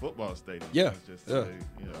football stadium. Yeah, It's just, yeah.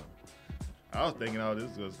 you know, I was thinking all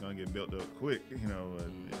this was going to get built up quick, you know,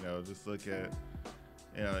 and, you know, just look at,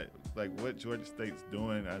 you know, like what Georgia State's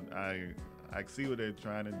doing. I see what they're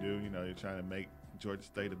trying to do. You know, they're trying to make Georgia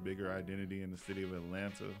State a bigger identity in the city of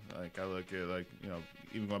Atlanta. Like I look at, like, you know,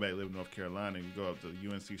 even going back to live in North Carolina, you go up to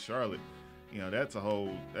UNC Charlotte. You know, that's a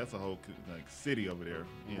whole like city over there.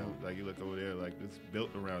 You know, like you look over there, like it's built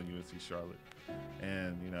around UNC Charlotte,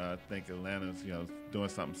 and you know, I think Atlanta's, you know, doing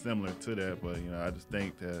something similar to that. But you know, I just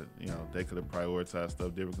think that, you know, they could have prioritized stuff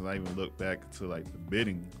different. Because I even look back to like the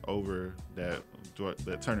bidding over that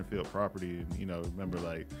Turner Field property, and you know, remember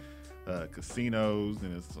like casinos,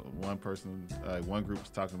 and it's one group was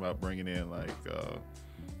talking about bringing in like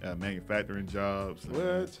manufacturing jobs.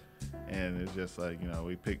 What? And it's just like, you know,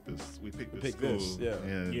 we picked this picked school. this, yeah.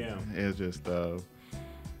 And Yeah. it's just,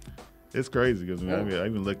 it's crazy because I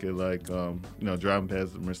even look at like, you know, driving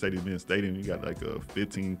past the Mercedes-Benz Stadium, you got like a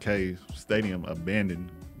 15K stadium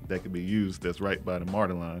abandoned that could be used that's right by the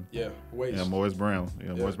MARTA line. Yeah. Waste. You know, Morris Brown. You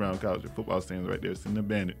know, Yeah. Morris Brown College, the football stadium's right there, sitting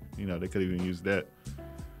abandoned. You know, they could even use that.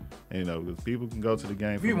 And, you know, because people can go to the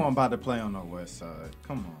game. We weren't about to play on the west side.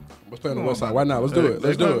 Come on. Let's play on the west side. Why not? Let's do it.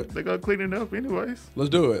 Let's do it. They're going to clean it up anyways. Let's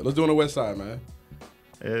do it. Let's do it on the west side, man.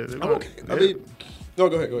 Yeah, I'm okay. I mean, no,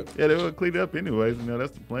 go ahead. Yeah, they will clean it up anyways. You know,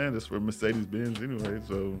 that's the plan. That's for Mercedes-Benz anyway.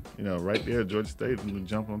 So, you know, right there, Georgia State, and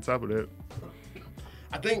jump on top of that.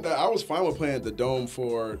 I think that I was fine with playing the Dome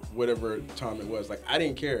for whatever time it was. Like, I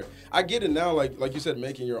didn't care. I get it now, like you said,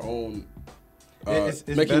 making your own, It's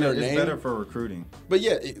making better, your name. It's better for recruiting. But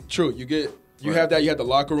yeah, true. You have that. You have the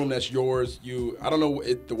locker room that's yours. I don't know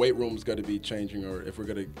if the weight room is going to be changing or if we're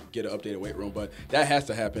going to get an updated weight room, but that has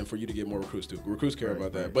to happen for you to get more recruits too. Recruits care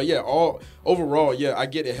about that. But yeah, overall, yeah, I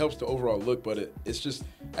get it helps the overall look, but it's just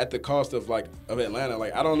at the cost of Atlanta.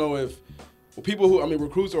 Like, I don't know if people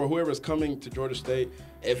recruits or whoever is coming to Georgia State,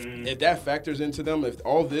 if that factors into them, if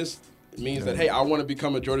all this means that, hey, I want to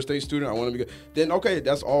become a Georgia State student, I want to be good, then okay,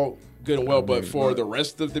 that's all good and well. But for the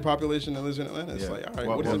rest of the population that lives in Atlanta, it's like, all right,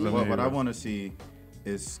 what does it mean? What I want to see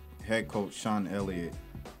is head coach Sean Elliott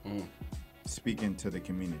speaking to the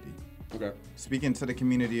community. Okay. Speaking to the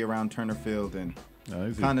community around Turner Field and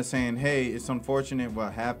kind of saying, hey, it's unfortunate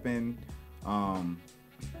what happened. All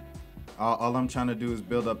I'm trying to do is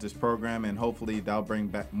build up this program, and hopefully that'll bring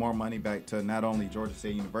back more money back to not only Georgia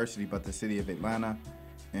State University, but the city of Atlanta.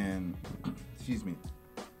 And, excuse me,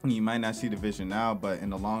 you might not see the vision now, but in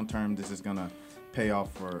the long term, this is going to pay off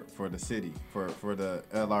for the city, for the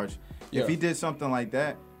at large. Yeah. If he did something like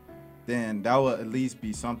that, then that would at least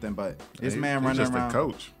be something. But this man running just around. a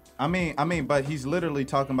coach. I mean, but he's literally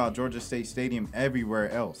talking about Georgia State Stadium everywhere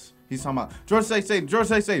else. He's talking about Georgia State Stadium, Georgia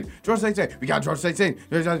State Stadium, Georgia State Stadium. We got Georgia State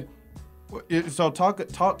Stadium. So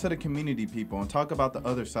talk to the community people and talk about the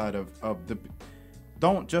other side of the.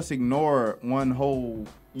 Don't just ignore one whole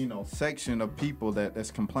section of people that's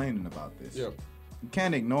complaining about this. Yeah. You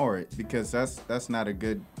can't ignore it because that's not a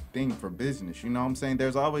good thing for business. You know what I'm saying?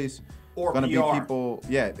 There's always going to be people.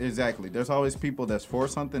 Yeah, exactly. There's always people that's for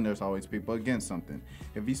something. There's always people against something.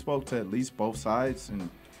 If he spoke to at least both sides and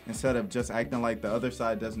instead of just acting like the other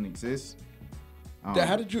side doesn't exist.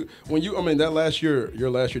 How did you that last year, your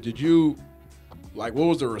last year, did you what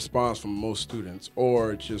was the response from most students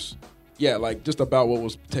or just about what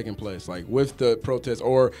was taking place, like with the protests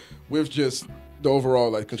or with just the overall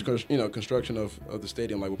like construction of the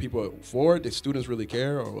stadium? Like, were people for it? Did students really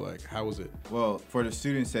care, or like how was it? Well, for the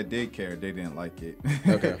students that did care, they didn't like it.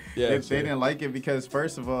 Okay, yeah, they didn't like it because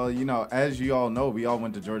first of all, as you all know, we all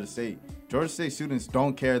went to Georgia State. Georgia State students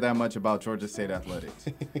don't care that much about Georgia State athletics.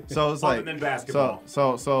 So it's like than basketball.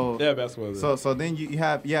 So yeah, basketball. So then you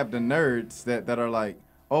have the nerds that are like,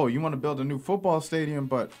 oh, you want to build a new football stadium,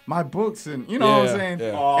 but my books and what I'm saying.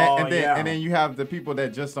 Yeah. And then you have the people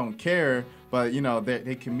that just don't care, but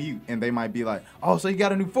they commute and they might be like, oh, so you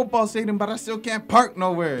got a new football stadium, but I still can't park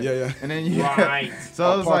nowhere. Yeah. And then you right.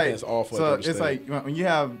 So it's like is awful so at Georgia it's State. like when you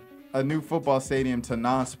have a new football stadium to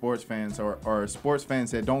non-sports fans or sports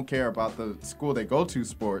fans that don't care about the school they go to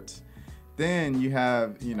sports, then you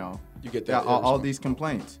have you get that all these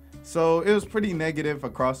complaints. So it was pretty negative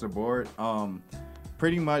across the board.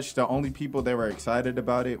 Pretty much the only people that were excited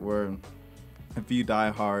about it were a few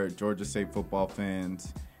diehard Georgia State football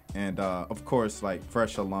fans and of course like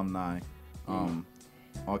fresh alumni,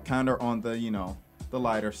 kind of on the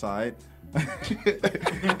lighter side.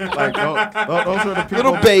 Like those were the people,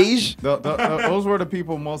 little beige. Those were the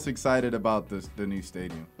people most excited about the new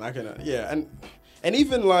stadium. And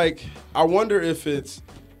even like I wonder if it's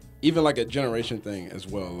even like a generation thing as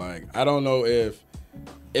well. Like I don't know if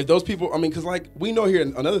those people, I mean, because like we know here,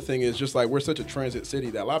 another thing is just like we're such a transit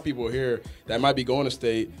city that a lot of people here that might be going to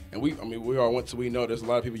state, and we all went to, we know there's a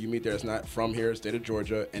lot of people you meet there that's not from here, state of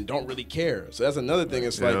Georgia, and don't really care. So that's another thing.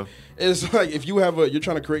 It's like if you have you're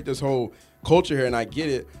trying to create this whole culture here, and I get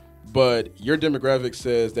it, but your demographic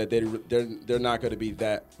says that they're not going to be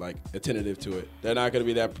that like attentive to it. They're not going to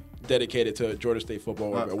be that dedicated to Georgia State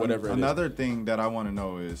football or whatever. Another thing that I want to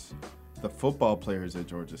know is the football players at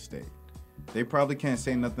Georgia State. They probably can't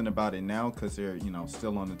say nothing about it now because they're,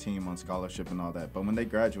 still on the team on scholarship and all that. But when they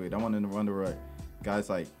graduate, I want to wonder guys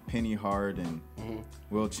like Penny Hart and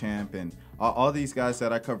Will Champ and all these guys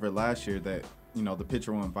that I covered last year that, the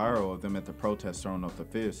picture went viral of them at the protest throwing up the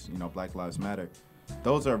fist, Black Lives Matter.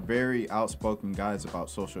 Those are very outspoken guys about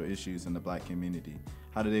social issues in the black community.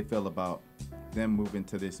 How do they feel about them moving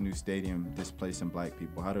to this new stadium, displacing black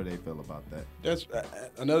people? How do they feel about that? That's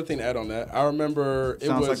another thing to add on that. I remember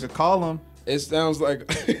Sounds like a column. It sounds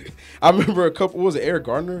like I remember a couple. What was it, Eric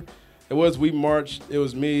Gardner? We marched. It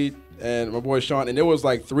was me and my boy Sean, and there was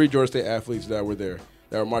like 3 Georgia State athletes that were there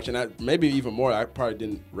that were marching. Maybe even more. I probably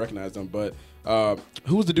didn't recognize them, but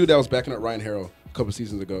who was the dude that was backing up Ryan Harrell a couple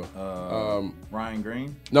seasons ago? Ryan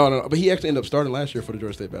Green? No, but he actually ended up starting last year for the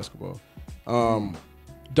Georgia State basketball.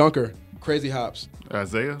 Dunker. Crazy Hops.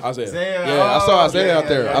 Isaiah. Yeah, I saw Isaiah out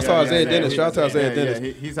there. I saw Isaiah Dennis. Shout out to Isaiah Dennis.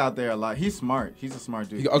 Yeah, he's out there a lot. He's smart. He's a smart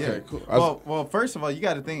dude. Okay, cool. Well, first of all, you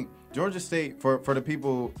got to think Georgia State, for the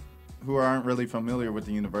people who aren't really familiar with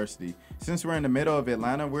the university, since we're in the middle of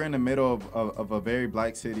Atlanta, we're in the middle of a very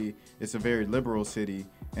black city. It's a very liberal city.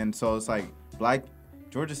 And so it's like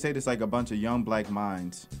Georgia State is like a bunch of young black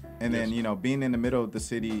minds. And then, being in the middle of the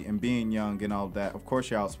city and being young and all that, of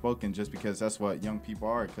course you're outspoken just because that's what young people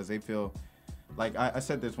are, because they feel like I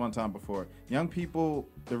said this one time before. Young people,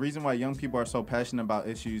 the reason why young people are so passionate about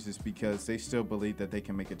issues is because they still believe that they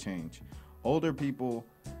can make a change. Older people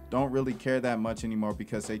don't really care that much anymore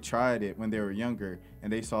because they tried it when they were younger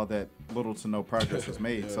and they saw that little to no progress was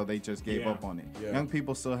made, so they just gave up on it. Yeah. Young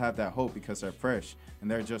people still have that hope because they're fresh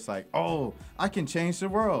and they're just like, oh, I can change the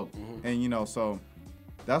world. And, so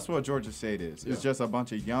that's what Georgia State is. It's just a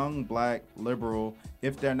bunch of young, black, liberal.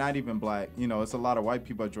 If they're not even black, it's a lot of white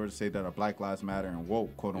people at Georgia State that are Black Lives Matter and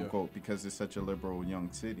woke, quote unquote, because it's such a liberal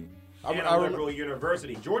young city. And a liberal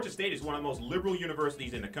university. Georgia State is one of the most liberal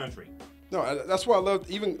universities in the country. No, that's why I loved,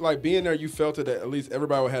 even like being there, you felt it that at least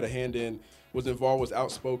everybody had a hand in, was involved, was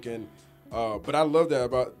outspoken. But I love that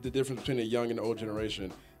about the difference between the young and the old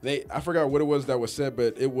generation. I forgot what it was that was said,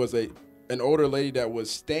 but it was an older lady that was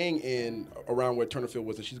staying in around where Turner Field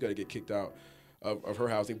was, and she's got to get kicked out of her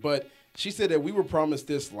housing. But she said that we were promised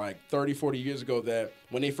this like 30, 40 years ago, that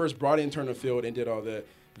when they first brought in Turner Field and did all that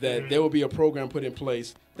there would be a program put in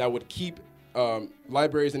place that would keep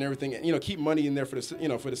libraries and everything, keep money in there for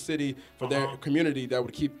the, for the city, for their community, that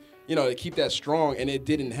would keep, keep that strong. And it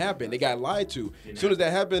didn't happen. They got lied to. As soon as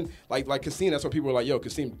that happened, like Kasim, that's why people were like, yo,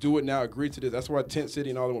 Kasim, do it now, agree to this. That's why Tent City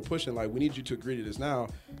and all of them were pushing, like, we need you to agree to this now.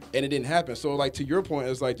 And it didn't happen. So, like, to your point,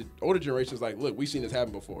 it's like the older generation is like, look, we've seen this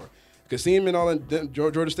happen before. Kasim and all in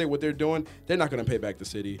Georgia State, what they're doing, they're not going to pay back the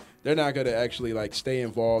city. They're not going to actually like stay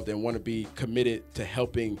involved and want to be committed to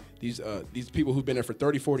helping these people who've been there for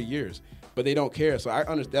 30, 40 years, but they don't care. So I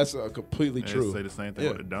understand that's completely true. They say the same thing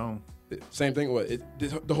with the Dome. Same thing with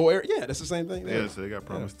the whole area. Yeah, that's the same thing. Yeah, so they got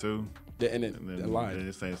promised too. And then lied.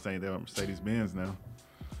 They're saying the same thing with Mercedes-Benz now.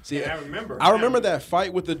 See, I remember. I remember that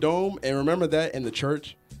fight with the dome, and remember that in the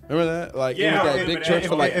church. Remember that? Like, Yeah, it was I that remember big that. church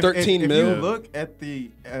for like 13 mil. If you look at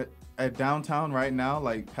the at downtown right now,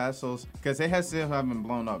 like past those, because they still haven't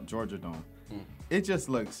blown up Georgia Dome. It just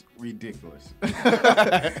looks ridiculous.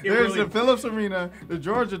 There's really- the Phillips Arena, the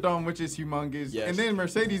Georgia Dome, which is humongous, Yes. and then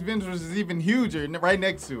Mercedes-Benz, which is even huger, right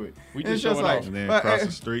next to it. We And just it's just showing like, off. And then but, across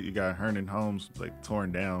the street, you got Herndon Homes like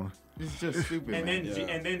torn down. it's just stupid. And man.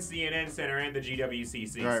 then CNN Center and the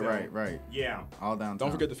GWCC. Right. Yeah. All downtown.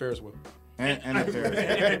 Don't forget the Ferris wheel. and the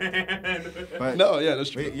Ferris. But No, yeah, that's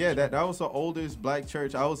true. but yeah, that was the oldest black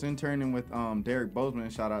church. I was interning with Derek Bozeman.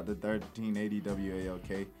 Shout out to 1380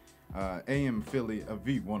 WALK. AM Philly of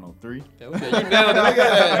V103. Yeah, look at you nailed it. Look at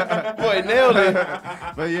that. Boy, nailed it.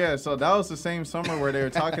 But yeah, so that was the same summer where they were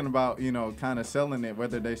talking about, kind of selling it,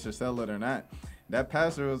 whether they should sell it or not. That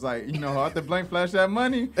pastor was like, have to blank flash that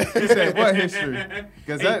money. He said, what history?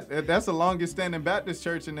 Because that's the longest standing Baptist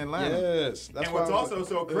church in Atlanta. Yes. That's And why what's I was also like,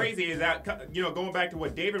 so crazy is that, going back to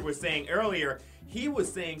what David was saying earlier, he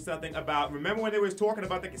was saying something about, remember when they was talking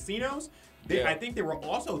about the casinos? Yeah. I think they were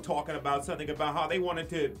also talking about something about how they wanted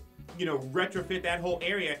to, retrofit that whole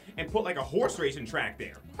area and put like a horse racing track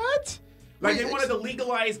there. What? Like Wait, they wanted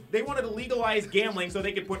to legalize gambling so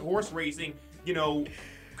they could put horse racing,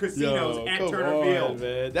 casinos Yo, at come Turner on, Field.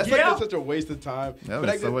 man. That's Yeah. like such a waste of time. That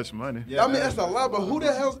But was so much money. Yeah. I mean, that's a lot, but who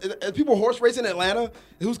the hell is people horse racing in Atlanta?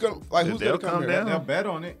 Who's gonna They'll come come here? down. They'll bet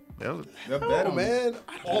on it. That was, They'll bet Oh on it. man.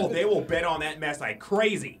 Oh, they will bet on that mess like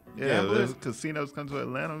crazy. yeah, Gamblers- those casinos come to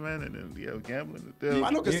Atlanta, man, and then gambling.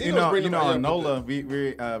 I know You casinos know, bring them out, in but NOLA,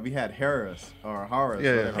 we had Harris or Harris.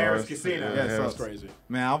 Yeah, whatever. Harris Casino. Yeah, That's so, crazy.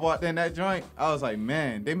 man, I walked in that joint. I was like,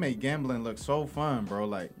 man, they made gambling look so fun, bro.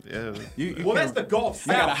 Like, Yeah. you Well, that's can't- the Gulf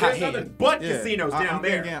I got a South. hot There's nothing hand. but Yeah, casinos down I'm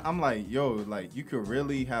there. thinking, I'm like, yo, like you could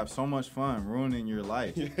really have so much fun ruining your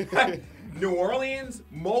life. New Orleans,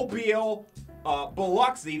 Mobile,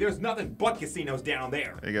 Biloxi. There's nothing but casinos down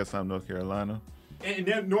there. They got some in North Carolina. And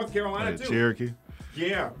then North Carolina too. Cherokee.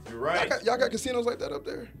 Yeah, you're right. Y'all got casinos like that up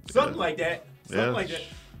there? Something like that. Something Yeah. like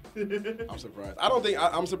that. I'm surprised. I don't think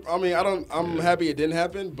I'm happy it didn't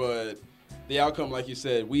happen, but the outcome, like you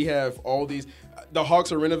said, we have all these. The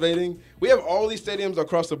Hawks are renovating. We have all these stadiums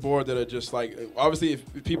across the board that are just like. Obviously,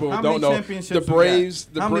 if people How don't many know, championships the we got? Braves.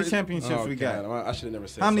 How many championships we got? God, I should have never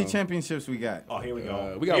said. How many so. championships we got? Oh, here we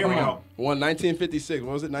go. We got Here one. we go. One 1956.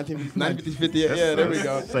 What was it? 1958. Yeah, there we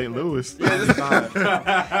go. St. Louis.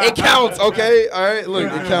 It counts, okay? All right, look,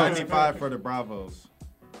 it counts. 95 for the Bravos.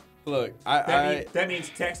 Look, That means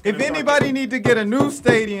Tex. If anybody need to get a new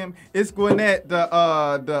stadium, it's Gwinnett,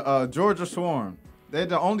 the Georgia Swarm. They're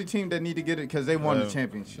the only team that need to get it because they won the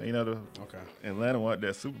championship. Okay. Atlanta want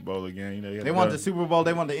that Super Bowl again. You They want the Super Bowl.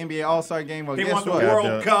 They want the NBA All-Star game. Well, They guess want the what?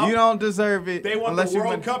 World Cup. You don't deserve it. They want unless the you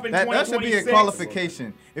World win. Cup in That should be a 2026.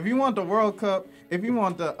 qualification. If you want the World Cup, if you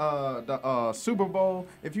want the Super Bowl,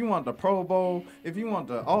 if you want the Pro Bowl, if you want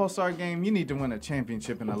the All-Star game, you need to win a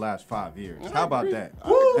championship in the last 5 years. How about that?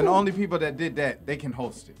 And the only people that did that, they can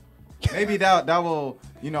host it. Maybe that will,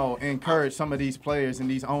 encourage some of these players and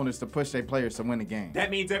these owners to push their players to win the game. That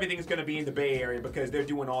means everything is going to be in the Bay Area because they're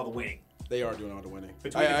doing all the winning. They are doing all the winning.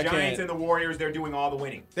 Between the Giants and the Warriors, they're doing all the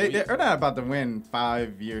winning. They're not about to win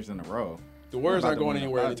 5 years in a row. The Warriors They're aren't about to going win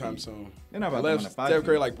anywhere a anytime 5-peat. soon. They're not about to Unless win a 5-peat. Steph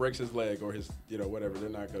Curry breaks his leg or his whatever. They're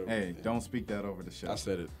not gonna. Hey, don't speak that over the show. I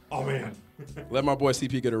said it. Oh, man. Let my boy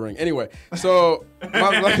CP get a ring. Anyway, so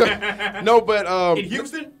no, but In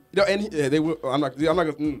Houston? no, and yeah, they will. I'm not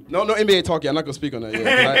gonna. No NBA talk. I'm not gonna speak on that yet.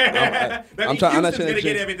 That I'm means trying. I'm not Houston's trying going to to get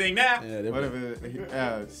jinx- everything now. Yeah, they- What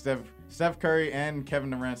if Steph Curry and Kevin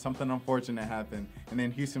Durant, something unfortunate happened, and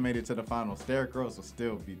then Houston made it to the finals. Derrick Rose will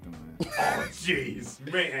still beat them, man. Oh, jeez,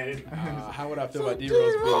 man. how would I feel about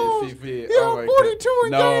D-Rose being CP? He on 42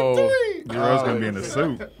 in game 3. D-Rose going to be in a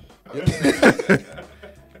suit.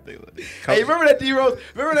 Hey, remember that D-Rose?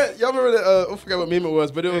 Remember that? Y'all remember that? I forgot what meme it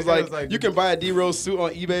was, but it was It like, was like- you can buy a D-Rose suit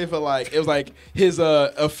on eBay for like, it was like his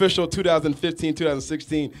official 2015,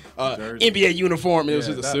 2016 Jersey. NBA uniform. And it was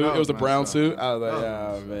Yeah, just a that- suit. that It was a was brown nice, suit. though. I was like, That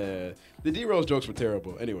oh was man. The D-Rose jokes were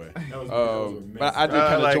terrible. Anyway, Those were but I did I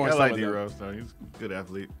kind of like, join I some like of them. D-Rose, though. He's a good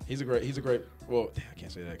athlete. He's a great. Well, I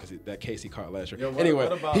can't say that because that case he caught last year. Yo, what- anyway,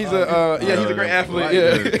 what about, he's he's a great athlete. Dwight?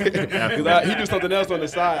 Yeah, because he do something else on the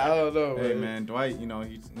side. I don't know. Hey man, Dwight, he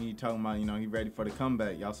talking about, he ready for the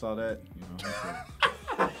comeback. Y'all saw that? He said,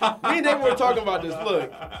 Me and David were talking about this.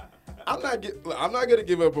 Look, I'm not gonna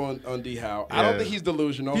give up on D Howe. I don't Yeah. think he's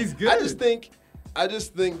delusional. He's I good. just think I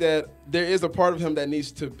just think that there is a part of him that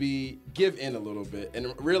needs to give in a little bit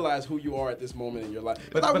and realize who you are at this moment in your life.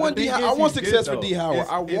 But I want I want success for D. Howard.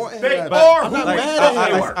 I want him to have. I'm not mad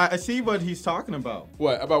at him. I see what he's talking about.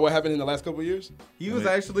 What about what happened in the last couple of years? He was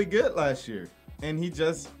actually good last year, and he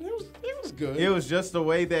just it was good. It was just the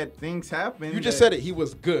way that things happened. You just said it. He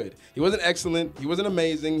was good. He wasn't excellent. He wasn't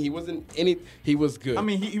amazing. He wasn't He was good. I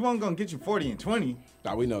mean, he wasn't gonna get you 40 and 20.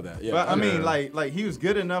 Nah, we know that. Yeah. But I mean, like he was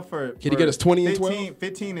good enough for. Can he get us 20 and 12?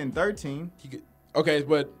 15 and 13. Okay,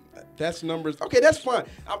 but that's numbers. Okay, that's fine.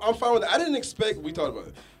 I'm fine with that. I didn't expect. We talked about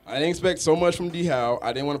it. I didn't expect so much from D. Howe.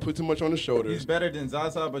 I didn't want to put too much on his shoulders. He's better than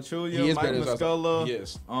Zaza Pachulia, He is Mike better than Zaza. Muscola.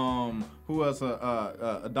 Yes. Who else?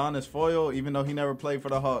 Adonis Foyle, even though he never played for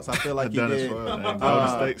the Hawks, I feel like he Adonis did.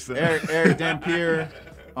 Foyle, Eric Dampier.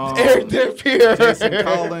 Eric Dampier. Jason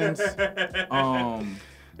Collins.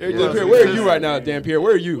 Eric Dampier, where are you right now, Dampier?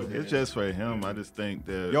 Where are you? It's just for him. I just think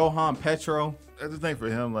that Johan Petro. I just think for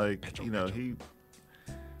him, like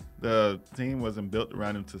the team wasn't built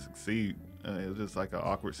around him to succeed. It was just like an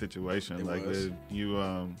awkward situation. Because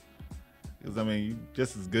I mean, you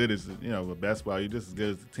just as good as with basketball, you're just as good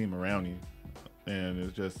as the team around you. And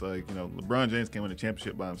it's just like LeBron James can't win a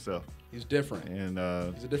championship by himself. He's different. And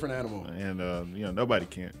he's a different animal. And nobody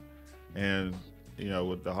can. And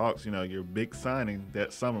with the Hawks, your big signing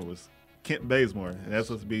that summer was Kent Bazemore. And that's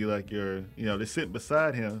supposed to be like your, they're sitting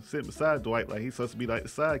beside Dwight like he's supposed to be like the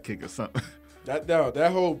sidekick or something.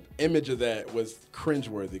 That whole image of that was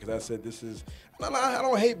cringeworthy because I said this is I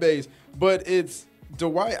don't hate Baze, but it's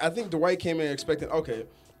Dwight. I think Dwight came in expecting, okay,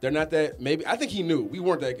 they're not that, maybe. I think he knew we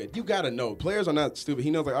weren't that good. You got to know. Players are not stupid.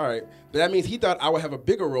 He knows, like, all right. But that means he thought I would have a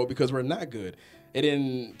bigger role because we're not good. It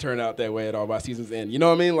didn't turn out that way at all by season's end. You know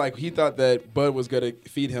what I mean? Like, he thought that Bud was going to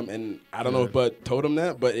feed him, and I don't know if Bud told him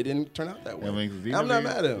that, but it didn't turn out that way. I'm not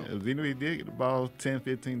mad at him. If Zeno did get the ball 10,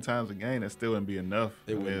 15 times a game, that still wouldn't be enough.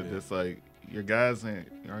 It wouldn't be. It's like, your guys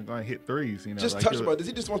aren't going to hit threes. Just touch the ball. Does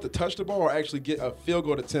he just want to touch the ball or actually get a field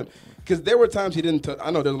goal attempt? Because there were times he didn't touch.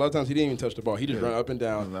 I know there's a lot of times he didn't even touch the ball. He just run up and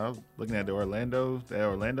down. I was looking at the Orlando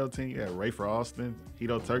team. You had Rafer Austin,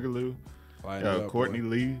 Hito Turkoglu, Courtney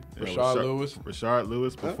Lee, Rashard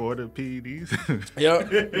Lewis before the PEDs.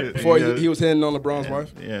 Yep. Before he was hitting on LeBron's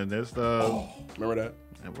wife. Yeah, and that's remember that?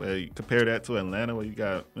 Well, you compare that to Atlanta where you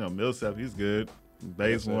got Millsap, he's good.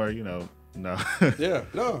 Bazemore, no. Yeah,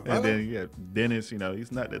 no. And then you got Dennis,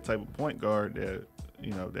 he's not that type of point guard that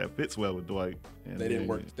that fits well with Dwight. And they didn't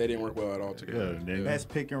work well at all together. Yeah, best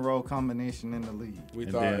pick and roll combination in the league. We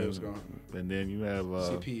thought it was going. And then you have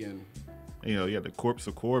CP and you have the corpse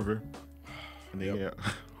of Corver. And then you have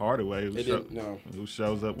Hardaway who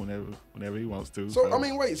shows up whenever he wants to. So I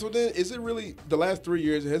mean, wait. So then, is it really the last 3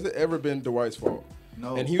 years? Has it ever been Dwight's fault?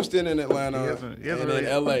 No. In Houston and Atlanta and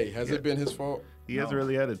in LA, has it been his fault? He hasn't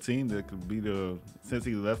really had a team that could be since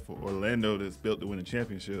he left for Orlando that's built to win a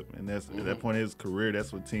championship. And that's at that point in his career,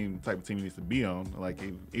 that's what type of team he needs to be on. Like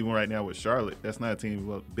even right now with Charlotte, that's not a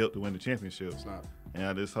team built to win the championship. It's not. And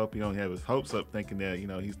I just hope he don't have his hopes up thinking that,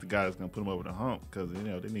 he's the guy that's going to put him over the hump because,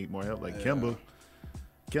 they need more help. Like Kemba's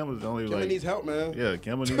only Kemba needs help, man. Yeah,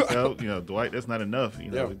 Kemba needs help. Dwight, that's not enough. If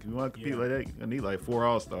you want to compete like that, you need like 4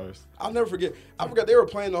 All-Stars. I'll never forget. I forgot they were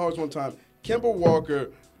playing the Hawks one time. Kemba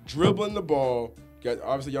Walker dribbling the ball.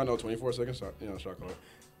 Obviously, y'all know 24-second shot clock.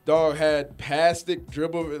 Dog had passed it,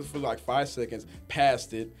 dribbled for like 5 seconds,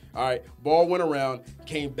 passed it. All right, ball went around,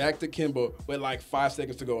 came back to Kemba with like 5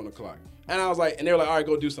 seconds to go on the clock. And I was like, and they were like, all right,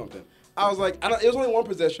 go do something. I was like, it was only one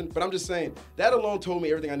possession, but I'm just saying, that alone told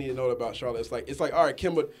me everything I need to know about Charlotte. It's like, all right,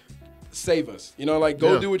 Kemba, save us.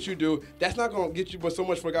 Go do what you do. That's not going to get you but so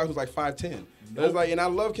much for a guy who's like 5'10". Nope. It's like, and I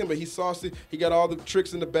love Kemba. He's saucy. He got all the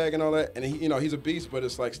tricks in the bag and all that. And he's a beast, but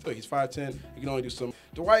it's like still he's 5'10". He can only do some.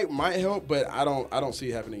 Dwight might help, but I don't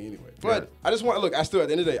see it happening anyway. But I just want I still at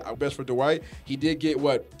the end of the day, I'm best for Dwight. He did get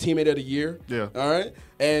teammate of the year. Yeah. All right.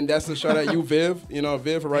 And that's a shout out you, Viv.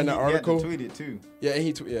 Viv for writing that article. He tweeted too. Yeah,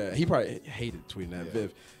 and he probably hated tweeting that,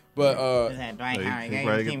 Viv. But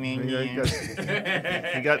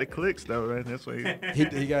he got the clicks though, right? That's what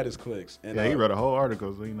he got his clicks. And he wrote a whole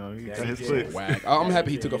article, so he got his clicks. Whack. I'm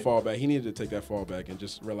happy he took a fall back. He needed to take that fall back and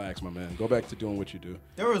just relax, my man. Go back to doing what you do.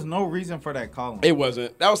 There was no reason for that column. It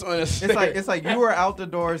wasn't. That was unnecessary. It's like you were out the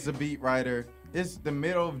door as a beat writer. It's the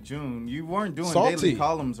middle of June. You weren't doing daily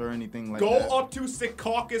columns or anything like that. Go up to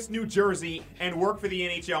Secaucus, New Jersey, and work for the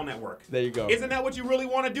NHL Network. There you go. Isn't that what you really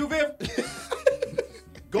want to do, Viv?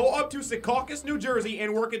 Go up to Secaucus, New Jersey,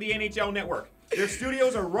 and work at the NHL Network. Their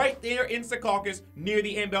studios are right there in Secaucus near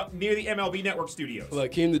the MLB Network studios.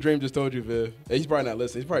 Look, Keem the Dream just told you, Viv. He's probably not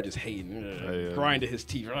listening. He's probably just hating. Grinding his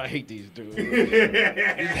teeth. I hate these dudes.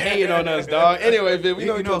 He's hating on us, dog. Anyway, Viv, we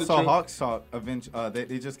know so Hawks Talk,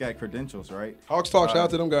 they just got credentials, right? Hawks Talk, shout out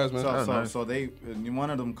to them guys, man. So they, one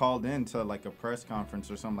of them called in to like a press conference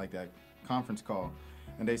or something like that, conference call.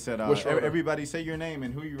 And they said, everybody say your name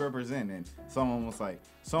and who you represent. And someone was like,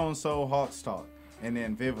 so-and-so Hawks Talk. And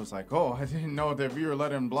then Viv was like, oh, I didn't know that we were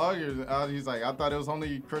letting bloggers out. He's like, I thought it was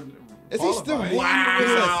only Is he still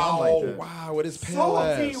Wow, with his pale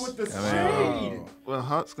Salty ass. with the shade. Well,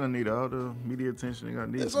 Hawks gonna need all the media attention they're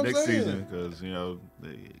gonna need next season because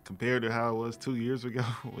compared to how it was 2 years ago,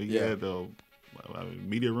 we had the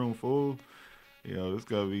media room full. It's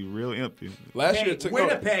gonna be real empty. Last year, it took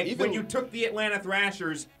Winnipeg. When you took the Atlanta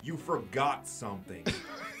Thrashers, you forgot something.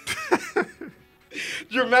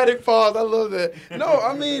 Dramatic pause. I love that. No,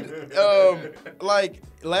 I mean, like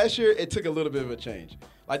last year, it took a little bit of a change.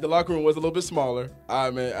 Like the locker room was a little bit smaller. I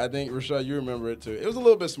mean, I think Rashad, you remember it too. It was a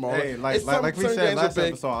little bit smaller. Hey, like we said last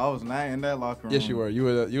episode, I was not in that locker room. Yes, you were. You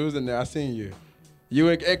was in there. I seen you. You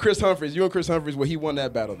and Chris Humphries. You and Chris Humphries. Well, he won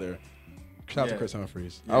that battle there. Shout out to Chris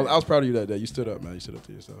Humphries. Yeah. I was proud of you that day. You stood up, man. You stood up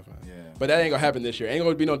to yourself, man. Yeah. But that ain't gonna happen this year. Ain't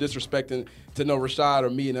gonna be no disrespecting to no Rashad or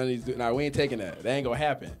me and none of these dudes. Nah, we ain't taking that. That ain't gonna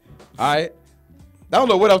happen. All right. I don't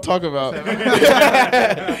know what I'm talking about.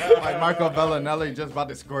 Like Marco Bellinelli just about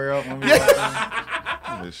to square up when we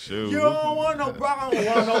You don't want no problem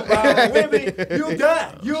with me. You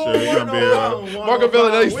die. You don't want no problem. Marco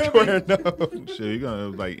Bellinelli squaring up. Sure, you're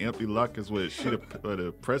gonna like empty lockers with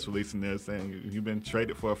a press release in there saying you've been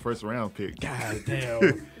traded for a first round pick. God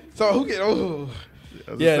damn. So who get? Oh.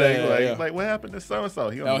 Like what happened to so and so?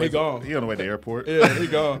 He gone. He on the way to the airport. Yeah, he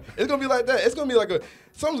gone. It's gonna be like that. It's gonna be like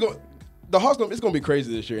the Hawks it's gonna be crazy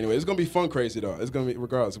this year anyway. It's gonna be fun crazy though. It's gonna be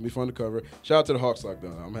regardless. It's gonna be fun to cover. Shout out to the Hawks though.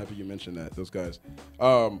 I'm happy you mentioned that. Those guys.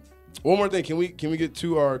 One more thing. Can we get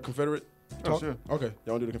to our Confederate talk? Oh, sure. Okay.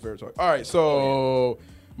 Y'all wanna do the Confederate talk? All right. So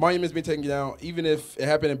Monument's been taken down. Even if it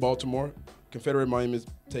happened in Baltimore, Confederate Monument's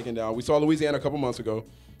taken down. We saw Louisiana a couple months ago.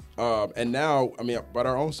 And now, I mean, about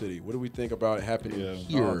our own city. What do we think about it happening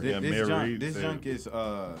here? This junk is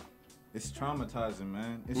it's traumatizing,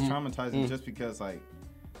 man. It's traumatizing just because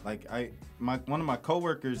one of my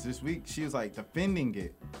coworkers this week, she was like defending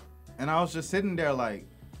it, and I was just sitting there like,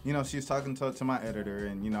 she was talking to my editor,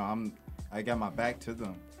 and I got my back to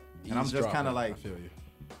them, and I'm just kind of like, I feel you.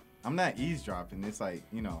 I'm not eavesdropping. It's like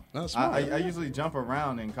I usually jump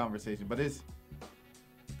around in conversation, but it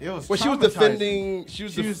was. Well, she was defending. She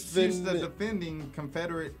was defending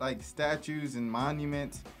Confederate statues and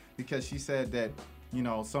monuments because she said that.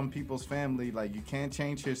 Some people's family, you can't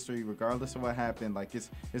change history regardless of what happened.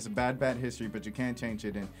 It's a bad history, but you can't change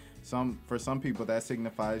it. And for some people that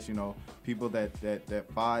signifies, people that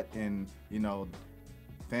fought and,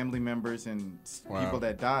 family members and people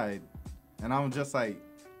that died. And I'm just like,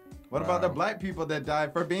 what about the black people that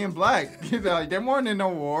died for being black? They weren't in no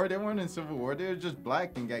war. They weren't in Civil War. They were just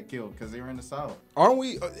black and got killed because they were in the South. Aren't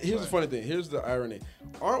we? Here's the funny thing. Here's the irony.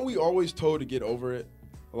 Aren't we always told to get over it?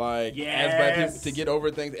 As black people, to get over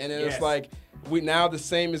things, and then it's like now the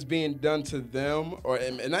same is being done to them,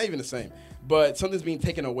 and not even the same, but something's being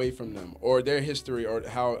taken away from them, or their history, or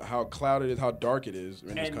how clouded it is, how dark it is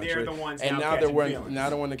in this country. And they're the ones and now catching feelings. Now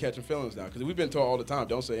they're the one catching feelings now, because we've been told all the time,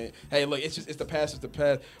 don't say, hey, look, it's the past, it's the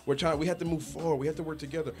past. We have to move forward, we have to work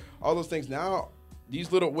together. All those things now, these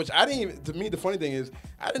little, which I didn't even. To me, the funny thing is,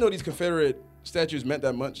 I didn't know these Confederate statues meant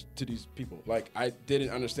that much to these people. I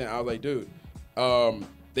didn't understand. I was like, dude.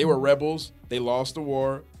 They were rebels. They lost the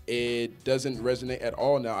war. It doesn't resonate at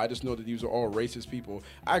all now. I just know that these are all racist people.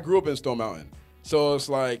 I grew up in Stone Mountain. So it's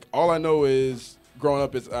like, all I know is growing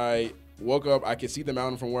up is I woke up, I could see the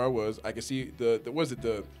mountain from where I was. I could see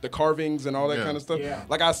the carvings and all that kind of stuff. Yeah.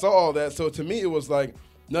 I saw all that. So to me, it was like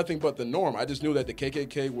nothing but the norm. I just knew that the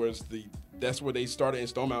KKK was that's where they started in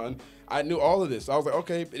Stone Mountain. I knew all of this. I was like,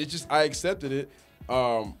 okay, I accepted it.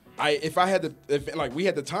 If we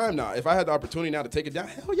had the time now, if I had the opportunity now to take it down,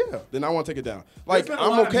 hell yeah, then I want to take it down.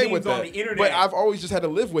 I'm okay with that. But I've always just had to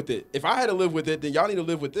live with it. If I had to live with it, then y'all need to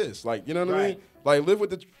live with this. You know what I mean? Live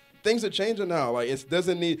with the things are changing now. It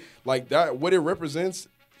doesn't need that. What it represents,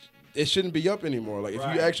 it shouldn't be up anymore. If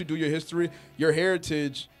you actually do your history, your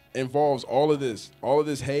heritage involves all of this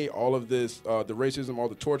hate, all of this, the racism, all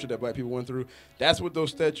the torture that black people went through. That's what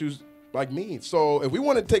those statues mean. So if we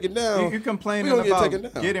want to take it down, you complaining about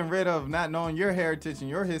getting rid of not knowing your heritage and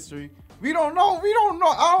your history. We don't know.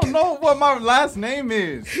 I don't know what my last name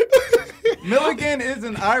is. Milligan is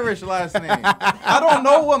an Irish last name. I don't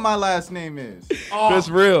know what my last name is. That's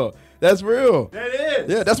real. That's real. That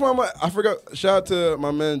is. Yeah, that's why I forgot. Shout out to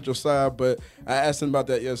my man Josiah, but I asked him about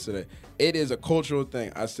that yesterday. It is a cultural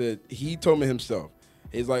thing. I said, he told me himself.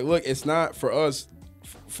 He's like, look, it's not for us,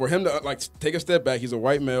 for him to like take a step back. He's a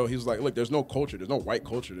white male. He's like, look, there's no culture. There's no white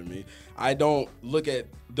culture to me. I don't look at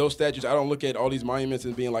those statues. I don't look at all these monuments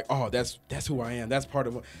and being like, oh, that's who I am. That's part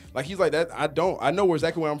of, like, he's like that. I know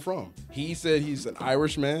exactly where I'm from. He said he's an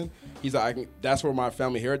Irish man. He's like, that's where my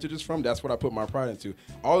family heritage is from. That's what I put my pride into.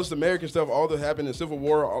 All this American stuff, all that happened in the Civil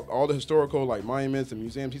War, all the historical like monuments and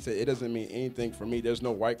museums. He said it doesn't mean anything for me. There's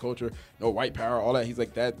no white culture, no white power, all that. He's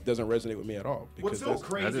like, that doesn't resonate with me at all. What's so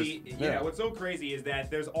crazy? What's so crazy is that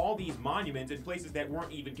there's all these monuments in places that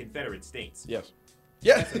weren't even Confederate states. Yes.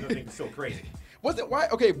 Yeah. That's another thing that's so crazy. Was it why?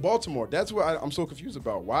 Okay, Baltimore. That's what I'm so confused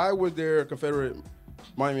about. Why was there Confederate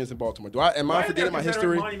monuments in Baltimore? Am I forgetting my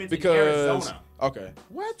history? Because in Arizona. Okay.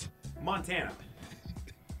 What? Montana.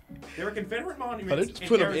 There are Confederate monuments. Oh, they just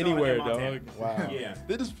put them Arizona anywhere, dog. Wow. Yeah.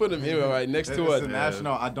 They just put them anywhere, right next to us. It's a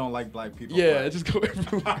national. I don't like black people. Yeah, just go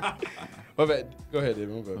everywhere. My bad. Go ahead,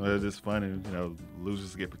 David. Well, it's just funny,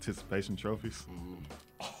 losers get participation trophies.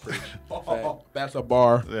 That's a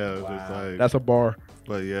bar. Yeah, just like, That's a bar.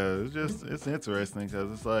 But yeah, it's interesting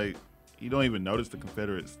because it's like you don't even notice the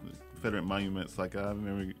Confederate monuments. Like I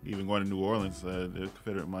remember even going to New Orleans, the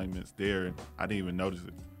Confederate monuments there, and I didn't even notice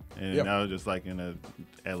it. And now just like in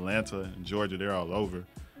Atlanta and Georgia, they're all over.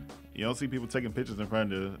 You don't see people taking pictures in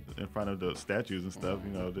front of the statues and stuff.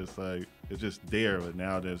 Just like it's just there. But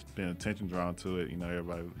now there's been attention drawn to it.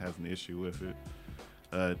 Everybody has an issue with it.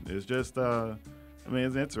 It's just,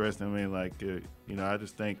 it's interesting. I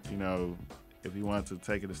just think, if you want to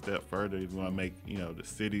take it a step further, if you want to make, the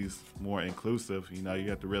cities more inclusive, you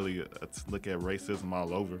have to really look at racism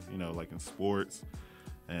all over, like in sports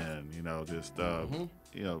and,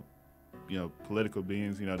 political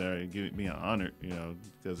beings, that are being honored,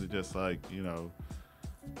 because it's just like, we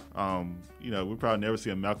probably never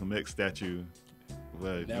see a Malcolm X statue,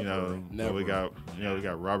 but, never. we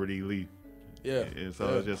got Robert E. Lee. Yeah. And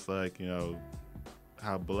so it's just like,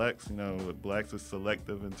 how blacks is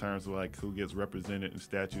selective in terms of like who gets represented in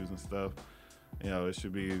statues and stuff. It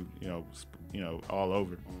should be, all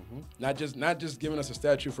over. Mm-hmm. Not just giving us a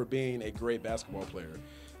statue for being a great basketball player.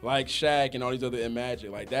 Like Shaq and all these other in Magic,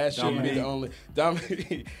 like that shouldn't be the only.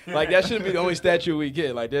 Like that shouldn't be the only statue we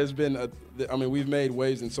get. Like there's been, we've made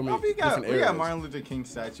waves in so many different areas. We got Martin Luther King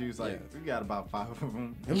statues. We got about 5 of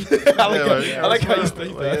them. I like how you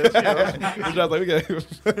state that.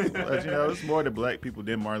 But it's more the black people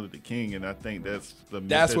than Martin Luther King, and I think that's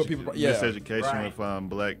what people. Miseducation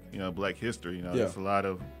with black history. There's a lot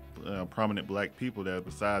of prominent black people that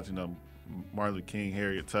besides Martin Luther King,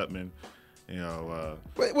 Harriet Tubman.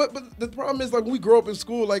 But the problem is, like, when we grow up in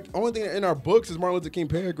school, like, only thing in our books is Martin Luther King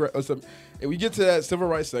paragraph. If we get to that civil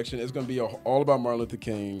rights section, it's going to be all about Martin Luther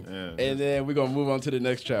King. Yeah, and then we're going to move on to the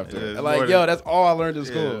next chapter. That's all I learned in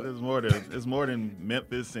school. It's more than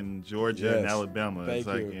Memphis and Georgia and Alabama. It's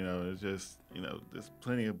like, it's just, there's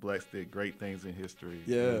plenty of blacks that did great things in history.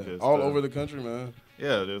 Yeah, all over the country, man.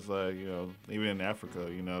 Yeah, there's like, even in Africa,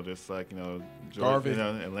 there's like,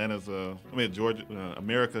 Georgia, Atlanta's Georgia,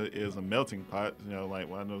 America is a melting pot, like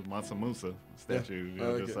one of those Mansa Musa statues,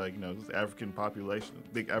 just like, just African population,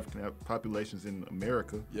 big African populations in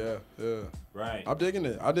America. Yeah. Right. I'm digging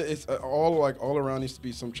it. It's all around needs to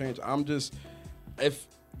be some change.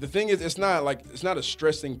 The thing is, it's not a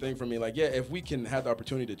stressing thing for me. Like, if we can have the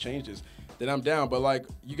opportunity to change this, then I'm down. But like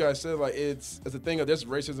you guys said, like it's a thing of there's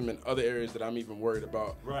racism in other areas that I'm even worried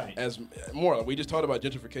about. Right. As more, like, we just talked about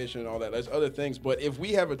gentrification and all that. There's other things, but if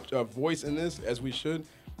we have a voice in this, as we should,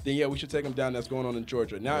 then we should take them down. That's going on in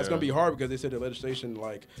Georgia. Now it's going to be hard because they said the legislation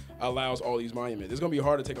allows all these monuments. It's going to be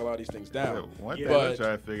hard to take a lot of these things down. One thing I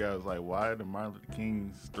try to figure out is like why the Martin Luther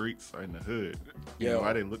King streets are in the hood.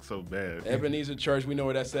 Why they look so bad. Ebenezer Church, we know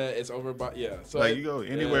where that's at. It's over by So like you go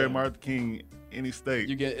anywhere in Martin Luther King, any state,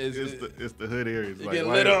 you get it's the hood areas. You get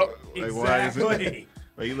lit up. Exactly. Why is it?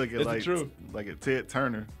 Like you look at like at Ted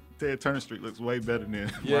Turner. Ted Turner Street looks way better than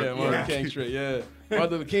Martin King Street. Yeah,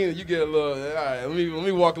 Martin Luther King, you get a little. All right, let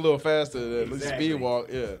me walk a little faster. Let's speed walk.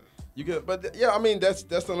 Yeah, you get. But that's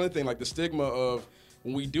the only thing. Like the stigma of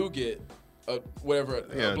when we do get a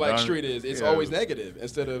black street is, it's always negative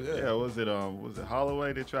instead of. Was it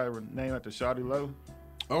Holloway they tried to name after Shawty Low?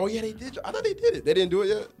 Oh yeah, they did. I thought they did it. They didn't do it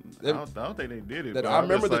yet. I don't think they did it. I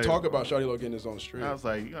remember the talk about Shawty Low getting his own street. I was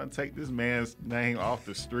like, you gonna take this man's name off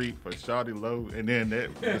the street for Shawty Low, and then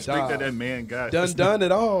the street that man got done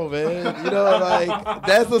it all, man. Like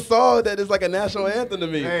that's a song that is like a national anthem to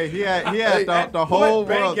me. Hey, he had the whole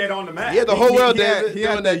world get on the map. He had the whole world. He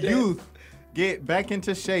had the youth get back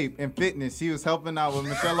into shape and fitness. He was helping out with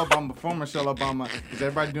Michelle Obama, before Michelle Obama, because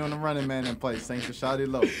everybody doing the Running Man in place. Thanks to Shawty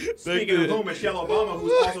Low. Speaking of whom, Michelle Obama,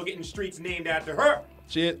 who's also getting streets named after her.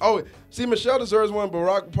 Shit. Oh, see, Michelle deserves one.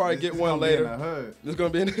 Barack will probably get one later. It's gonna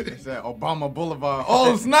be in the It's at Obama Boulevard.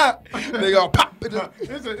 Oh, it's not. They go pop.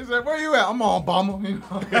 It's like, where you at? I'm on Obama. You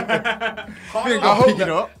know? Honolulu, pick it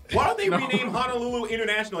up. Why don't they rename Honolulu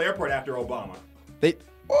International Airport after Obama?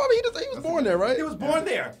 Well, I mean, he was born there, right? He was born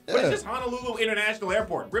there. But Yeah. it's just Honolulu International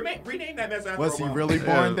Airport. Rename that mess after Was he Obama. really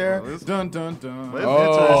born there? well, it's- Dun, dun, dun. Well,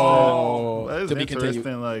 Oh, it's to be interesting.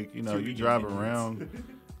 continued. Like, you know, To you be drive continued. around,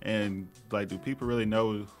 and like, do people really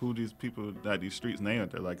know who these people that these streets named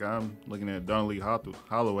after? Like, I'm looking at Donnelly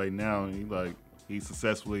Holloway now, and he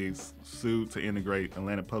successfully sued to integrate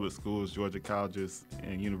Atlanta public schools, Georgia colleges,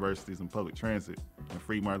 and universities and public transit, and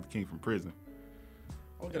free Martin Luther King from prison.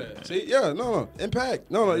 Look at that. See, yeah, no,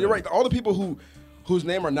 impact. No, you're right. All the people whose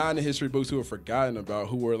name are not in the history books who are forgotten about,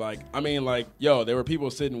 who were there were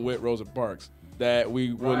people sitting with Rosa Parks that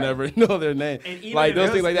we will never know their name. And even Like,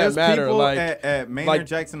 those things like that There's matter. people Like, at Maynard like-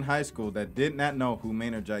 Jackson High School that did not know who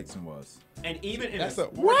Maynard Jackson was. And even in a That's a-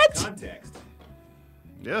 sports what? context.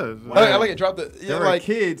 Yeah, I like it. Drop the. There Yeah, were like,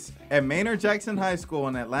 kids at Maynard Jackson High School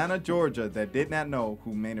in Atlanta, Georgia, that did not know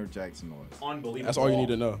who Maynard Jackson was. Unbelievable. that's all you need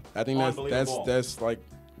to know. I think Unbelievable. that's like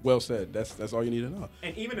well said. That's all you need to know.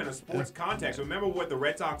 And even in a sports context, remember what the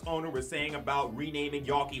Red Sox owner was saying about renaming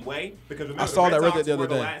Yawkey Way? Because remember, I saw the that Red read Sox that the were other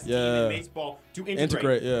the day. last team Yeah. in baseball to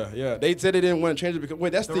Integrate. Yeah. They said they didn't want to change it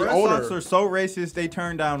because that's The the Red owner. Sox are so racist they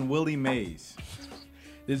turned down Willie Mays,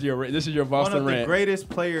 This is your one Boston of the rant. greatest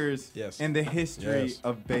players Yes. in the history Yes.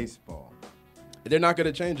 of baseball. They're not going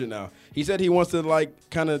to change it now. He said he wants to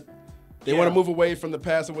They want to move away from the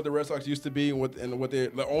past of what the Red Sox used to be and what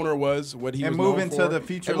the owner was, what he And was move known into for. the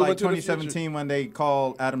future And move like into the 2017 when they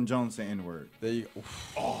called Adam Jones the N-word. There you go.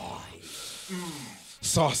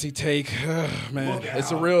 Saucy take. Man, Look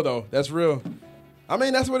it's out. real, though. That's real. I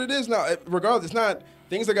mean, that's what it is now. Regardless, it's not.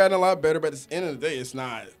 Things have gotten a lot better, but at the end of the day, it's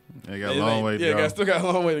not. They got a long way to Yeah, go. still got a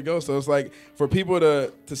long way to go. So it's like for people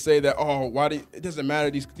to say that, it doesn't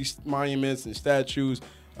matter, these monuments and statues,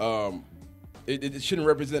 it shouldn't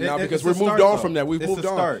represent now because it's we're a moved start, on though. from that. We've It's moved a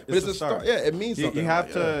on. start. But it's a start. Yeah, it means something. You have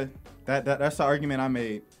now, to. That's the argument I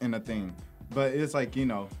made in the thing. But it's like,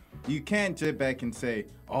 you can't sit back and say,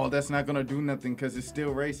 oh, that's not gonna do nothing because it's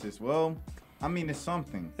still racist. Well, I mean, it's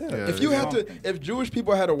something. Yeah. Yeah, If you it's had to, if Jewish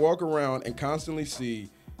people had to walk around and constantly see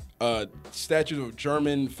statues of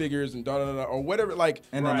German figures and or whatever, like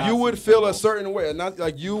And the you Nazi would feel a symbols. certain way, not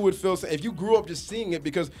like you would feel. If you grew up just seeing it,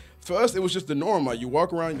 because for us it was just the norm. Like you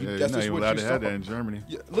walk around, Yeah, that's you're not just even what allowed you to saw. have that in Germany.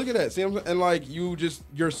 Yeah, look at that, see, and like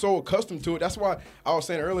you're so accustomed to it. That's why I was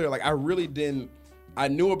saying earlier, like I really didn't. I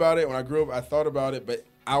knew about it when I grew up. I thought about it, but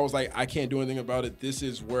I was like, I can't do anything about it. This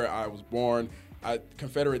is where I was born.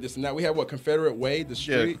 Confederate this and that. We have Confederate Way, the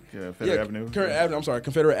street. Yeah, Confederate Avenue. Avenue. I'm sorry,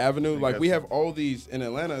 Confederate Avenue. Like we that's- have all these in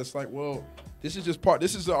Atlanta. It's like, well, this is just part.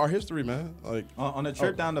 This is our history, man. Like On a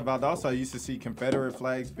trip down to Valdosta, I used to see Confederate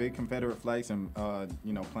flags, big Confederate flags, and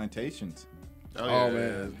plantations. Oh, man.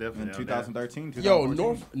 it's definitely In out 2013, yo,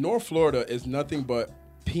 2014. North Florida is nothing but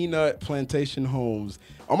peanut plantation homes.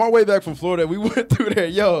 On my way back from Florida, we went through there.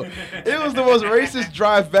 Yo, it was the most racist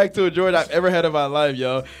drive back to a Georgia I've ever had in my life,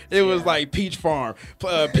 yo. It was like Peach Farm,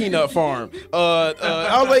 Peanut Farm.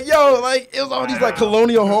 I was like, yo, like it was all these like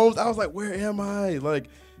colonial homes. I was like, where am I? Like,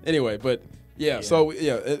 anyway, but yeah. So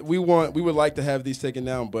yeah, we would like to have these taken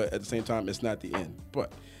down, but at the same time, it's not the end.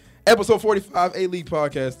 But episode 45, A-League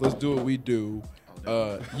podcast. Let's do what we do.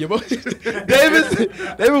 Your boy,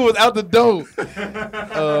 David was out the door.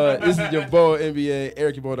 This is your boy NBA,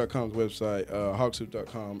 EricYourBoy.com's website,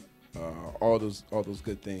 Hawksoup.com, all those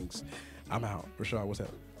good things. I'm out. Rashad, what's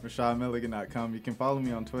happening? RashadMilligan.com. You can follow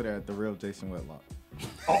me on Twitter at @TheRealJasonWhitlock.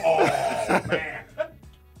 Oh, man.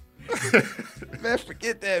 Man,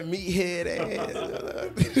 forget that meathead ass.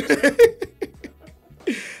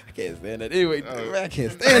 I can't stand that. Anyway, man, I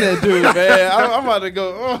can't stand that dude, man. I'm about to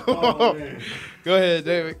go. Oh, man. Go ahead,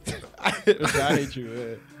 David. I hate you,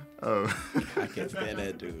 man. Oh. I can't stand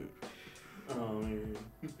that dude. Oh, man.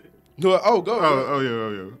 Go.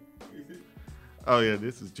 Oh yeah,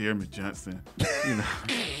 this is Jeremy Johnson.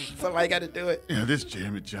 Somebody got to do it. This is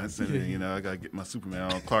Jeremy Johnson. And, I gotta get my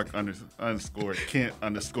Superman on. Clark underscore Kent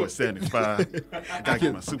underscore 75. I gotta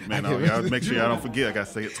get my Superman on. Y'all make sure y'all don't forget. I gotta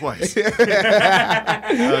say it twice.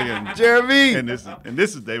 Jeremy. And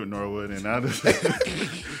this is David Norwood, and I just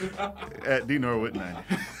at D Norwood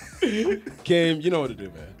 90. Kim, you know what to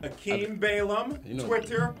do, man. Akeem Balaam, You know-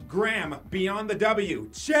 Twitter, Graham, Beyond the W.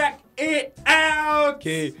 Check it out.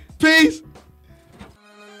 Okay, peace.